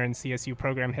award winner in CSU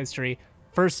program history,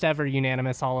 first ever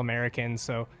unanimous All-American.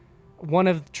 So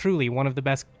truly one of the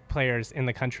best players in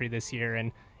the country this year.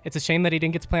 And it's a shame that he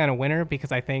didn't get to play on a winner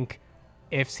because I think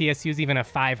if CSU's even a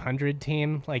 500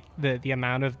 team, like the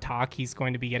amount of talk he's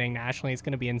going to be getting nationally is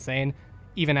going to be insane.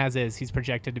 Even as is, he's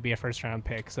projected to be a first-round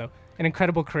pick. So an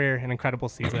incredible career, an incredible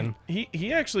season.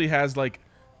 He actually has, like,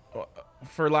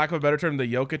 for lack of a better term,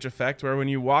 the Jokic effect, where when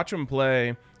you watch him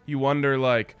play, you wonder,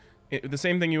 like, the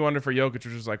same thing you wonder for Jokic, which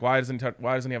is like, why doesn't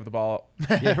he have the ball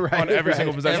on every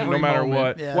single possession, no matter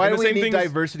what? Yeah. Why do we need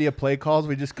diversity of play calls?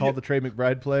 We just called the Trey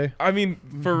McBride play. I mean,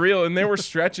 for real. And there were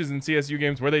stretches in CSU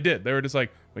games where they did. They were just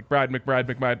like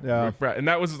McBride, and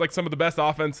that was like some of the best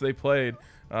offense they played.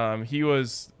 He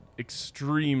was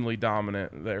extremely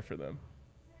dominant there for them.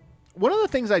 One of the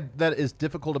things that is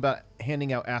difficult about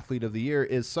handing out Athlete of the Year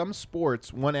is some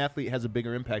sports, one athlete has a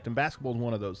bigger impact, and basketball is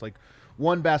one of those. Like,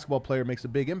 one basketball player makes a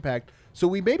big impact. So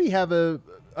we maybe have it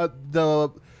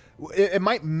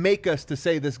might make us to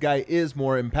say this guy is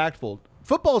more impactful.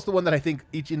 Football is the one that I think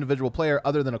each individual player,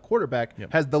 other than a quarterback,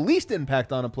 has the least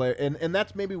impact on a player. And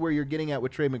that's maybe where you're getting at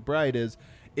with Trey McBride is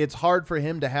it's hard for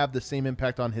him to have the same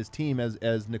impact on his team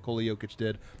as Nikola Jokic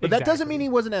did. But that doesn't mean he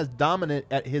wasn't as dominant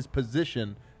at his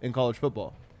position in college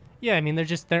football. Yeah, I mean,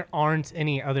 there aren't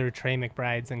any other Trey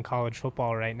McBrides in college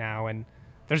football right now, and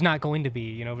there's not going to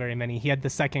be, very many. He had the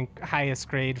second highest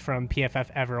grade from PFF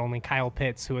ever, only Kyle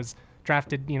Pitts, who was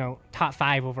drafted, top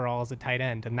 5 overall as a tight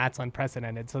end, and that's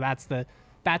unprecedented. So that's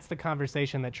the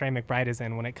conversation that Trey McBride is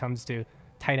in when it comes to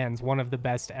tight ends, one of the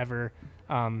best ever.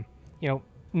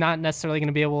 Not necessarily going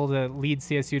to be able to lead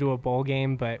CSU to a bowl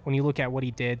game, but when you look at what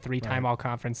he did, 3-time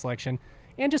all-conference selection,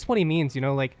 and just what he means,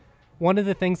 one of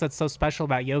the things that's so special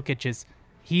about Jokic is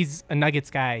he's a Nuggets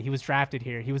guy. He was drafted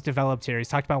here. He was developed here. He's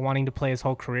talked about wanting to play his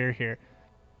whole career here.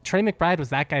 Trey McBride was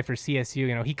that guy for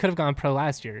CSU. He could have gone pro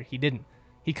last year. He didn't.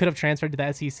 He could have transferred to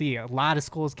the SEC. A lot of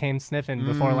schools came sniffing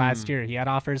before last year. He had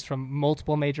offers from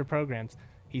multiple major programs.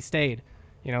 He stayed.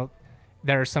 There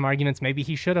are some arguments maybe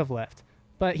he should have left.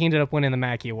 But he ended up winning the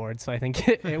Mackey Award, so I think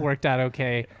it worked out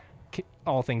okay,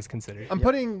 all things considered. I'm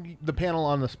putting the panel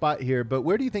on the spot here, but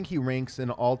where do you think he ranks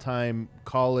in all-time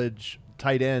college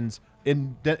tight ends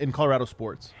in Colorado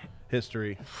sports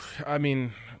history? I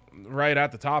mean, right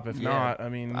at the top, if not. I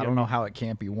mean, I don't know how it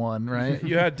can't be one, right?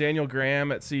 You had Daniel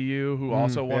Graham at CU, who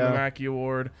also won the Mackey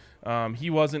Award.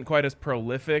 He wasn't quite as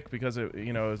prolific because it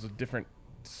was a different.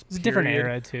 It's a different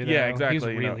era, too, though. Yeah, exactly. He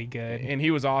was really good. And he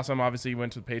was awesome. Obviously, he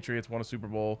went to the Patriots, won a Super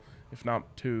Bowl, if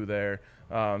not 2 there.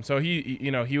 So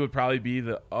he would probably be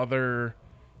the other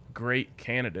great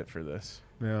candidate for this.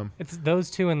 Yeah. It's those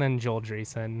 2 and then Joel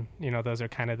Dreesen. Those are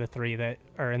kind of the 3 that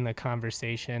are in the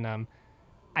conversation.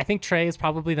 I think Trey is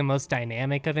probably the most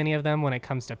dynamic of any of them when it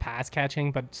comes to pass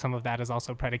catching, but some of that is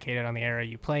also predicated on the era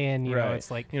you play in. You know,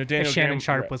 it's like if Shannon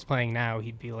Sharp was playing now,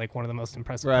 he'd be like one of the most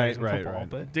impressive players in football.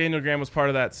 But Daniel Graham was part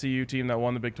of that CU team that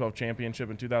won the Big 12 championship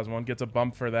in 2001. Gets a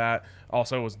bump for that.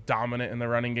 Also was dominant in the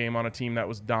running game on a team that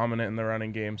was dominant in the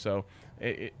running game. So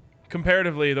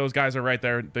comparatively, those guys are right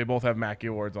there. They both have Mackey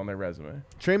Awards on their resume.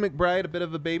 Trey McBride, a bit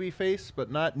of a baby face, but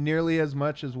not nearly as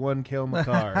much as one Cale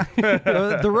Makar.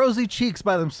 The rosy cheeks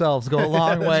by themselves go a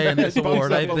long way in this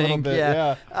award, I think.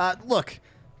 Look,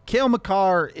 Cale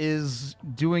Makar is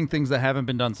doing things that haven't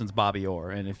been done since Bobby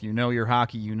Orr. And if you know your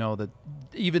hockey, you know that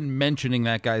even mentioning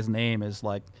that guy's name is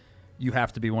like, you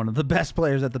have to be one of the best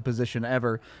players at the position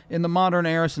ever. In the modern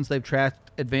era, since they've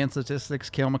tracked advanced statistics,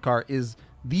 Cale Makar is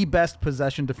the best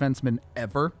possession defenseman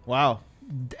ever. Wow.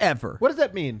 Ever. What does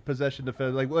that mean, possession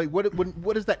defense? Like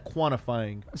what is that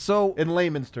quantifying? So, in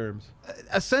layman's terms,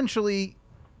 essentially,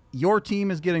 your team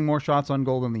is getting more shots on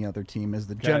goal than the other team is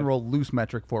the general loose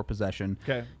metric for possession.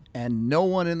 Okay. And no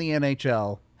one in the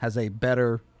NHL has a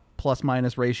better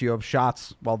plus-minus ratio of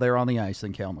shots while they're on the ice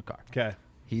than Cale Makar. Okay.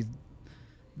 He's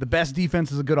the best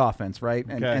defense is a good offense, right?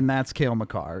 And that's Cale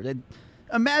Makar.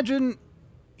 Imagine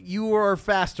you are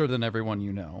faster than everyone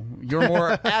you know. You're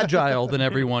more agile than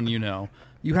everyone you know.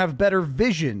 You have better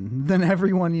vision than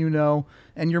everyone you know,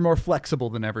 and you're more flexible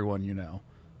than everyone you know.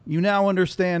 You now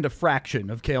understand a fraction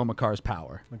of Cale Makar's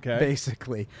power,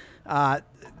 basically.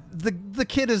 The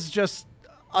kid is just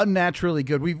unnaturally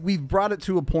good. We've brought it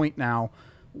to a point now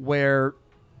where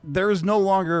there is no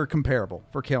longer comparable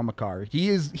for Cale Makar. He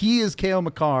is Cale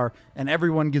Makar, and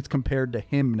everyone gets compared to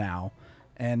him now,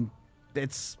 and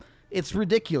it's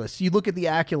ridiculous. You look at the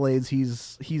accolades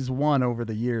he's won over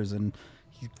the years, and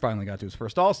he finally got to his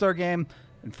first All-Star game.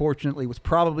 Unfortunately, was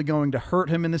probably going to hurt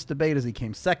him in this debate as he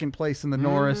came second place in the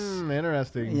Norris.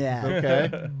 Interesting. Yeah.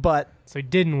 Okay. But so he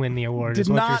didn't win the award, is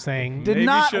what you're saying. Did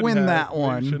not win that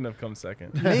one. Maybe shouldn't have come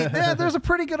second. There's a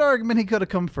pretty good argument he could have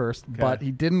come first, but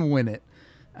he didn't win it.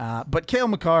 But Cale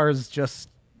Makar is just,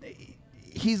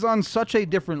 he's on such a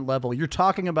different level. You're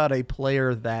talking about a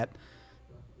player that,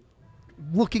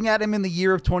 looking at him in the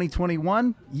year of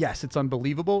 2021, yes, it's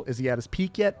unbelievable. Is he at his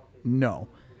peak yet? No.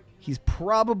 He's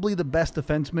probably the best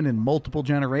defenseman in multiple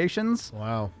generations.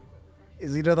 Wow.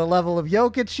 Is he to the level of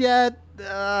Jokic yet?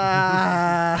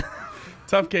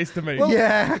 Tough case to make. Well,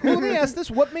 let me ask this.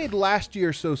 What made last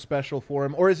year so special for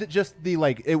him? Or is it just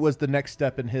it was the next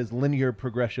step in his linear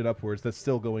progression upwards that's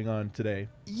still going on today?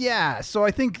 Yeah, so I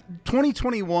think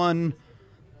 2021,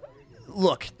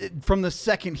 look, from the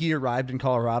second he arrived in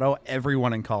Colorado,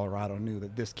 everyone in Colorado knew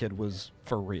that this kid was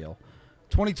for real.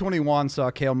 2021 saw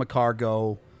Cale Makar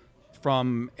go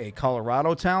from a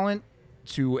Colorado talent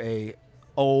to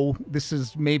this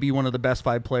is maybe one of the best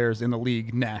 5 players in the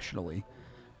league nationally.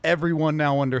 Everyone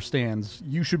now understands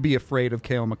you should be afraid of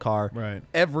Cale Makar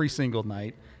every single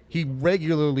night. He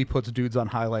regularly puts dudes on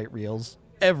highlight reels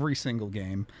every single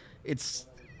game. It's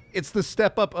the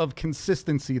step up of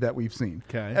consistency that we've seen.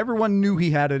 Okay. Everyone knew he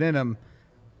had it in him.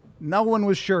 No one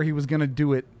was sure he was going to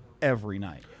do it every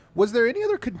night. Was there any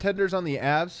other contenders on the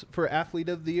Avs for Athlete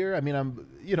of the Year? I mean,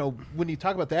 when you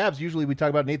talk about the Avs, usually we talk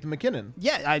about Nathan MacKinnon.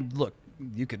 Yeah, look,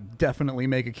 you could definitely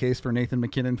make a case for Nathan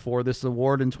MacKinnon for this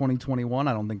award in 2021.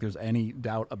 I don't think there's any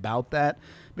doubt about that.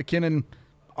 MacKinnon,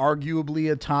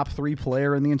 arguably a top 3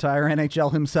 player in the entire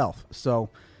NHL himself, so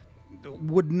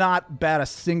would not bat a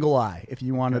single eye if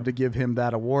you wanted to give him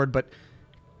that award. But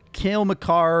Cale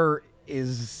Makar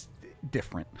is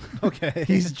different. Okay.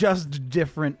 He's just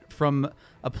different from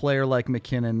a player like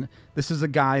MacKinnon. This is a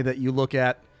guy that you look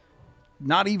at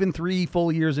not even 3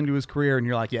 full years into his career, and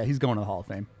you're like, yeah, he's going to the Hall of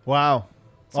Fame. Wow.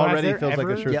 So already feels like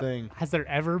a sure thing. Has there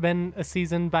ever been a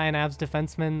season by an Avs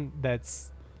defenseman that's,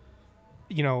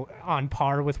 on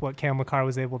par with what Cale Makar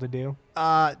was able to do?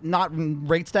 Not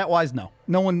rate stat wise, no.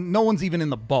 No one's even in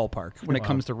the ballpark when it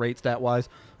comes to rate stat wise.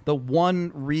 The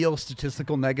one real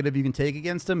statistical negative you can take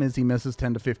against him is he misses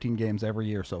 10 to 15 games every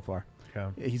year so far.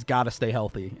 Okay. He's got to stay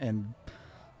healthy, and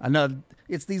I know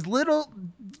it's these little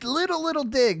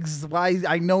digs why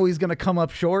I know he's going to come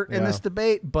up short in this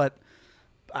debate, but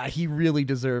he really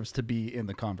deserves to be in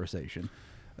the conversation.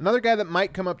 Another guy that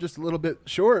might come up just a little bit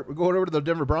short, we're going over to the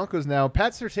Denver Broncos now.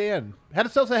 Pat Surtain had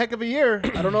himself a heck of a year.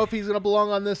 I don't know if he's going to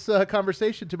belong on this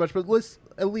conversation too much, but let's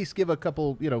at least give a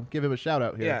couple, give him a shout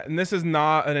out here. Yeah, and this is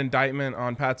not an indictment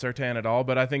on Pat Surtain at all,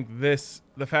 but I think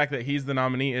the fact that he's the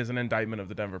nominee is an indictment of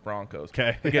the Denver Broncos.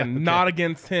 Okay. Again, not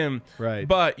against him, right?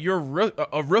 But you're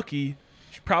a rookie.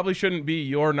 Probably shouldn't be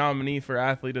your nominee for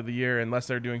Athlete of the Year unless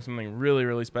they're doing something really,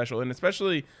 really special, and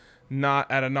especially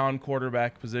not at a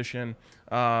non-quarterback position.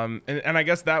 And I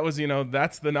guess that was,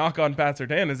 that's the knock on Pat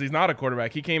Surtain is he's not a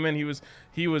quarterback. He came in,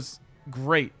 he was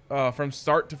great from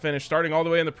start to finish, starting all the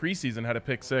way in the preseason, had a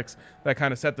pick six that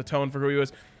kind of set the tone for who he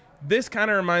was. This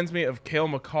kind of reminds me of Cale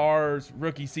Makar's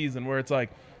rookie season, where it's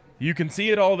like you can see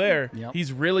it all there. Yep.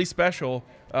 He's really special,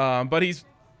 but he's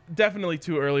definitely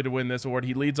too early to win this award.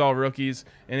 He leads all rookies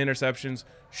in interceptions,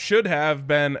 should have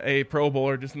been a Pro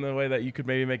Bowler, just in the way that you could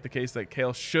maybe make the case that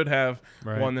Cale should have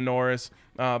won the Norris.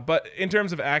 But in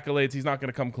terms of accolades, he's not going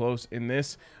to come close in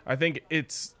this. I think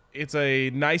it's a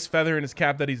nice feather in his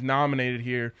cap that he's nominated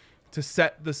here to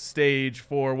set the stage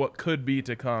for what could be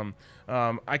to come.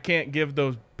 I can't give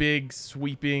those big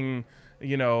sweeping,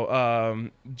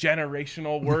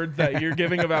 generational words that you're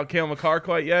giving about Cale Makar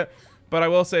quite yet, but I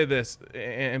will say this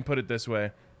and put it this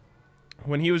way.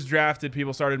 When he was drafted,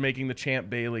 people started making the Champ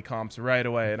Bailey comps right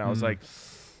away, and I was like,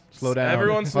 slow down.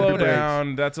 Everyone slow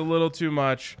down. That's a little too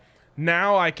much.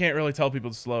 Now I can't really tell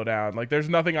people to slow down. Like, there's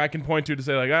nothing I can point to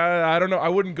say, like, I don't know. I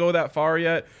wouldn't go that far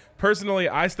yet. Personally,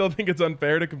 I still think it's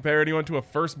unfair to compare anyone to a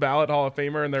first ballot Hall of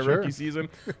Famer in their rookie season,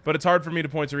 but it's hard for me to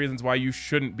point to reasons why you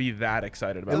shouldn't be that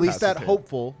excited about it. At least that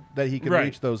hopeful that he can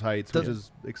reach those heights, which is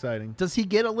exciting. Does he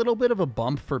get a little bit of a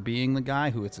bump for being the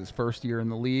guy who it's his first year in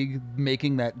the league,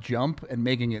 making that jump and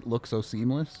making it look so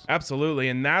seamless? Absolutely,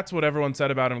 and that's what everyone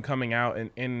said about him coming out,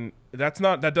 and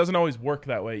that doesn't always work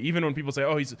that way. Even when people say,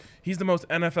 oh, he's the most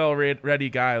NFL ready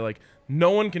guy, like,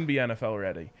 no one can be NFL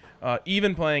ready.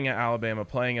 Even playing at Alabama,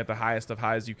 playing at the highest of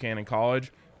highs you can in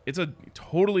college, it's a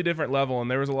totally different level.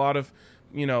 And there was a lot of,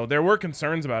 there were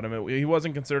concerns about him. He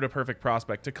wasn't considered a perfect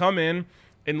prospect. To come in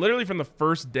and literally from the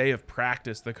first day of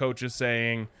practice, the coach is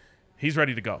saying he's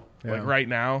ready to go. Yeah. Like right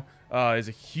now is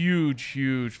a huge,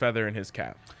 huge feather in his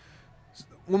cap.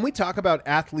 When we talk about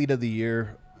athlete of the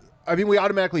year, I mean, we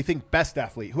automatically think best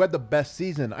athlete, who had the best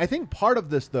season. I think part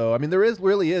of this, though, I mean, there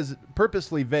really is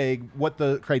purposely vague what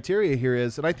the criteria here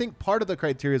is. And I think part of the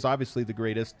criteria is obviously the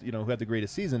greatest, who had the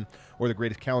greatest season or the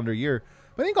greatest calendar year.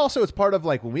 But I think also it's part of,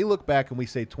 like, when we look back and we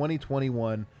say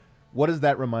 2021, what does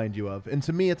that remind you of? And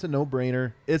to me, it's a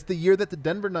no-brainer. It's the year that the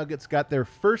Denver Nuggets got their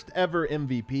first ever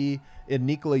MVP in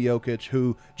Nikola Jokic,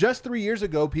 who just 3 years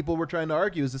ago people were trying to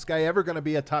argue, is this guy ever going to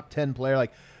be a top 10 player?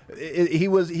 Like, he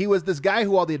was this guy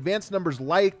who all the advanced numbers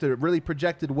liked, or really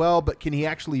projected well, but can he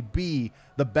actually be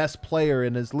the best player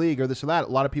in his league or this or that? A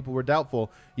lot of people were doubtful.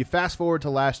 You fast forward to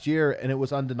last year, and it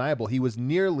was undeniable. He was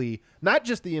nearly not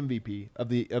just the MVP of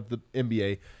the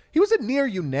NBA. He was a near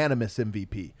unanimous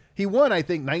MVP. He won, I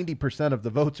think, 90% of the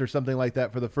votes or something like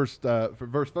that for the first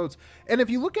votes. And if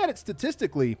you look at it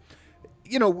statistically,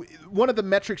 one of the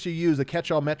metrics you use, the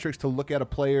catch-all metrics to look at a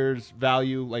player's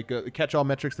value, like catch-all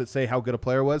metrics that say how good a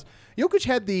player was, Jokic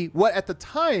had what at the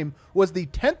time was the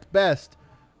 10th best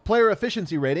player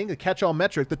efficiency rating, the catch-all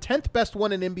metric, the 10th best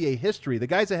one in NBA history. The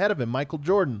guys ahead of him, Michael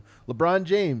Jordan, LeBron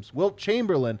James, Wilt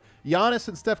Chamberlain, Giannis,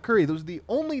 and Steph Curry. Those are the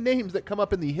only names that come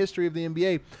up in the history of the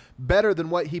NBA better than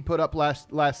what he put up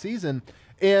last season.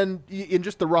 And in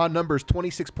just the raw numbers,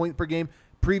 26 points per game.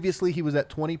 Previously, he was at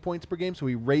 20 points per game, so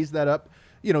he raised that up.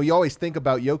 You always think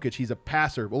about Jokic. He's a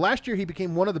passer. Well, last year he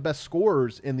became one of the best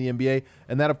scorers in the NBA,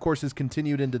 and that, of course, has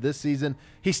continued into this season.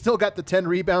 He still got the 10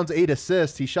 rebounds, 8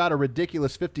 assists. He shot a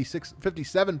ridiculous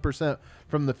 57%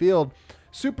 from the field.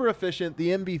 Super efficient, the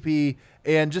MVP,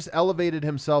 and just elevated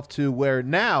himself to where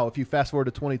now, if you fast forward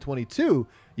to 2022,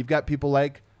 you've got people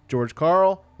like George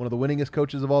Karl, one of the winningest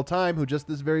coaches of all time, who just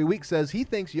this very week says he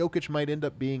thinks Jokic might end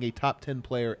up being a top 10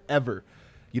 player ever.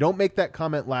 You don't make that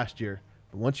comment last year,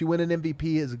 but once you win an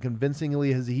MVP as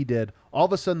convincingly as he did, all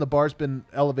of a sudden the bar's been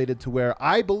elevated to where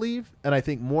I believe, and I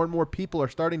think more and more people are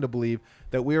starting to believe,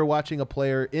 that we are watching a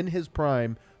player in his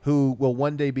prime who will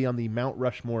one day be on the Mount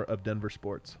Rushmore of Denver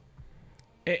sports.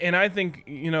 And I think,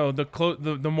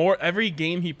 the more every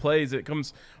game he plays, it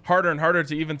comes harder and harder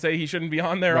to even say he shouldn't be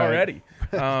on there already.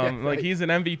 Like, he's an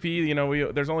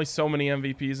MVP. There's only so many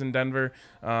MVPs in Denver,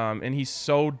 and he's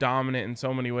so dominant in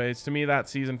so many ways. To me, that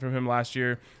season from him last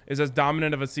year is as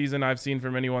dominant of a season I've seen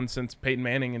from anyone since Peyton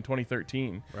Manning in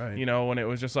 2013. Right. When it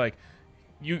was just like,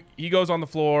 he goes on the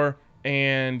floor,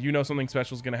 and something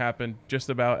special is going to happen just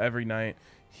about every night.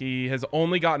 He has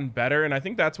only gotten better, and I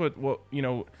think that's what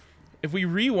if we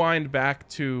rewind back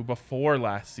to before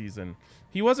last season,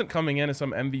 he wasn't coming in as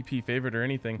some MVP favorite or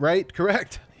anything. Right,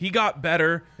 correct. He got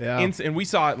better, and we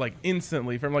saw it like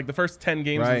instantly from like the first 10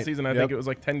 games of the season. I think it was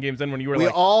like 10 games in when we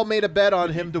all made a bet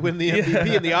on him to win the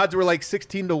MVP, and the odds were like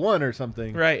 16-1 or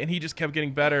something. Right, and he just kept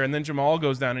getting better, and then Jamal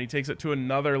goes down, and he takes it to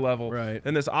another level. Right.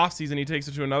 Then this offseason, he takes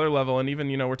it to another level, and even,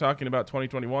 we're talking about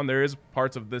 2021, there is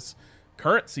parts of this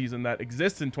current season that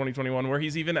exists in 2021, where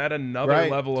he's even at another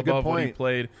level above what he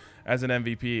played as an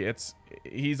MVP.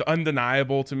 He's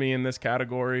undeniable to me in this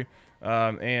category,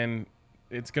 and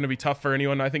it's going to be tough for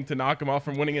anyone, I think, to knock him off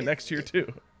from winning it next year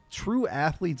too. True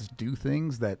athletes do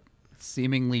things that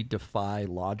seemingly defy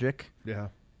logic. Yeah.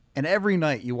 And every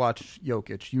night you watch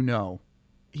Jokic, you know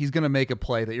he's going to make a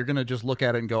play that you're going to just look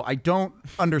at it and go, I don't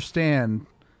understand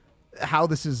how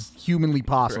this is humanly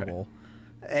possible.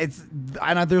 Right.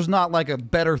 There's not like a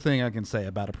better thing I can say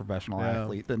about a professional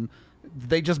athlete than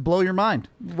they just blow your mind.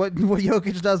 What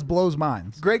Jokic does blows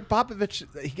minds. Greg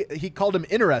Popovich, he called him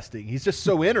interesting. He's just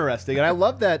so interesting. And I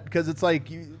love that because it's like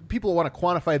people want to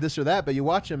quantify this or that, but you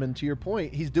watch him and to your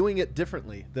point, he's doing it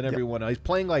differently than everyone else. He's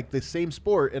playing like the same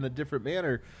sport in a different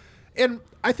manner. And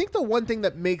I think the one thing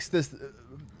that makes this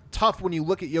tough when you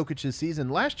look at Jokic's season,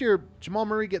 last year Jamal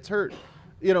Murray gets hurt.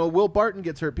 Will Barton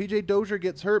gets hurt. PJ Dozier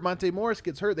gets hurt. Monte Morris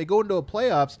gets hurt. They go into a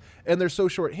playoffs, and they're so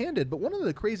shorthanded. But one of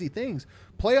the crazy things,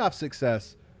 playoff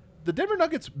success, the Denver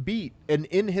Nuggets beat, and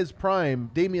in his prime,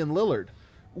 Damian Lillard,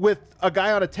 with a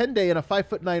guy on a 10-day and a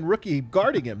 5'9" rookie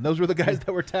guarding him. Those were the guys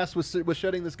that were tasked with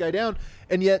shutting this guy down.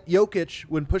 And yet Jokic,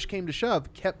 when push came to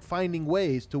shove, kept finding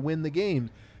ways to win the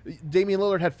game. Damian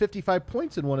Lillard had 55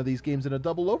 points in one of these games in a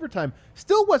double overtime.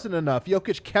 Still wasn't enough.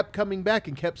 Jokic kept coming back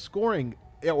and kept scoring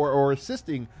or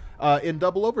assisting in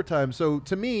double overtime. So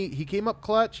to me, he came up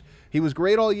clutch. He was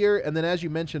great all year. And then as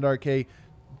you mentioned, RK,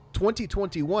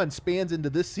 2021 spans into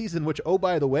this season, which, oh,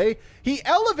 by the way, he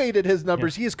elevated his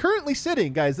numbers. Yeah. He is currently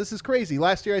sitting, guys, this is crazy.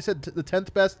 Last year I said the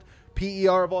 10th best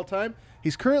PER of all time.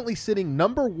 He's currently sitting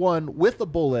number 1 with a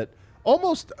bullet,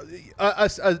 almost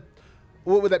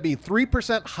what would that be,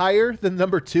 3% higher than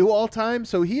number 2 all time.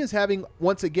 So he is having,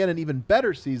 once again, an even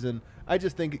better season. I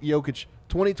just think Jokic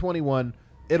 2021,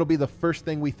 it'll be the first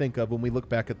thing we think of when we look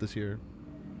back at this year.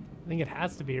 I think it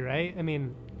has to be, right? I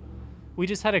mean, we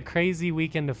just had a crazy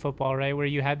weekend of football, right, where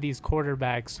you had these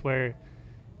quarterbacks where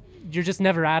you're just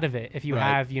never out of it. If you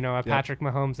have, a Patrick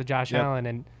Mahomes, a Josh Allen,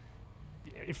 and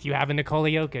if you have a Nikola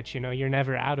Jokic, you're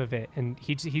never out of it. And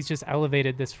he's just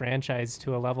elevated this franchise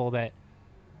to a level that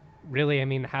really,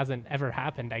 hasn't ever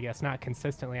happened, I guess, not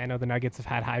consistently. I know the Nuggets have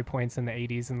had high points in the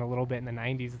 80s and a little bit in the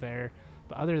 90s there.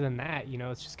 But other than that,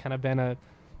 it's just kind of been a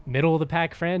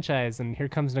middle-of-the-pack franchise. And here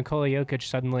comes Nikola Jokic,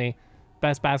 suddenly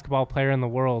best basketball player in the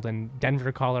world. And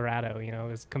Denver, Colorado,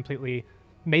 has completely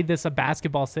made this a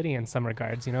basketball city in some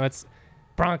regards. It's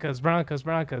Broncos,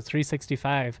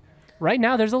 365. Right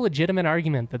now, there's a legitimate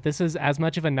argument that this is as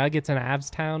much of a Nuggets and Avs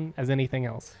town as anything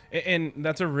else. And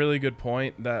that's a really good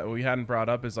point that we hadn't brought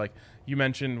up is, like, you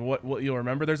mentioned what you'll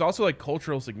remember. There's also, like,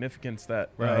 cultural significance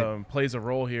that plays a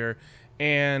role here.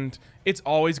 And it's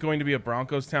always going to be a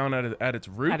Broncos town at its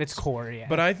roots. At its core, yeah.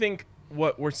 But I think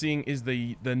what we're seeing is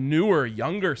the newer,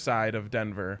 younger side of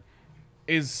Denver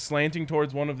is slanting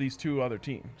towards one of these two other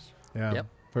teams. Yeah. Yep.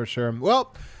 For sure.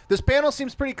 Well, this panel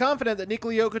seems pretty confident that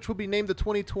Nikola Jokic will be named the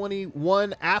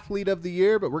 2021 Athlete of the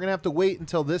Year, but we're going to have to wait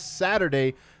until this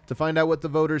Saturday to find out what the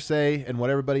voters say and what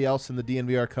everybody else in the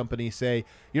DNVR company say.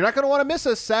 You're not going to want to miss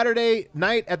us Saturday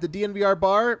night at the DNVR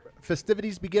bar.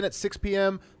 Festivities begin at 6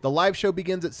 p.m. The live show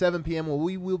begins at 7 p.m. where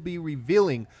we will be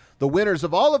revealing the winners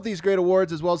of all of these great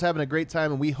awards, as well as having a great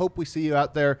time, and we hope we see you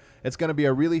out there. It's going to be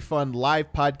a really fun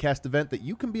live podcast event that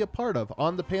you can be a part of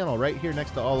on the panel right here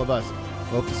next to all of us.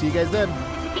 We hope to see you guys then.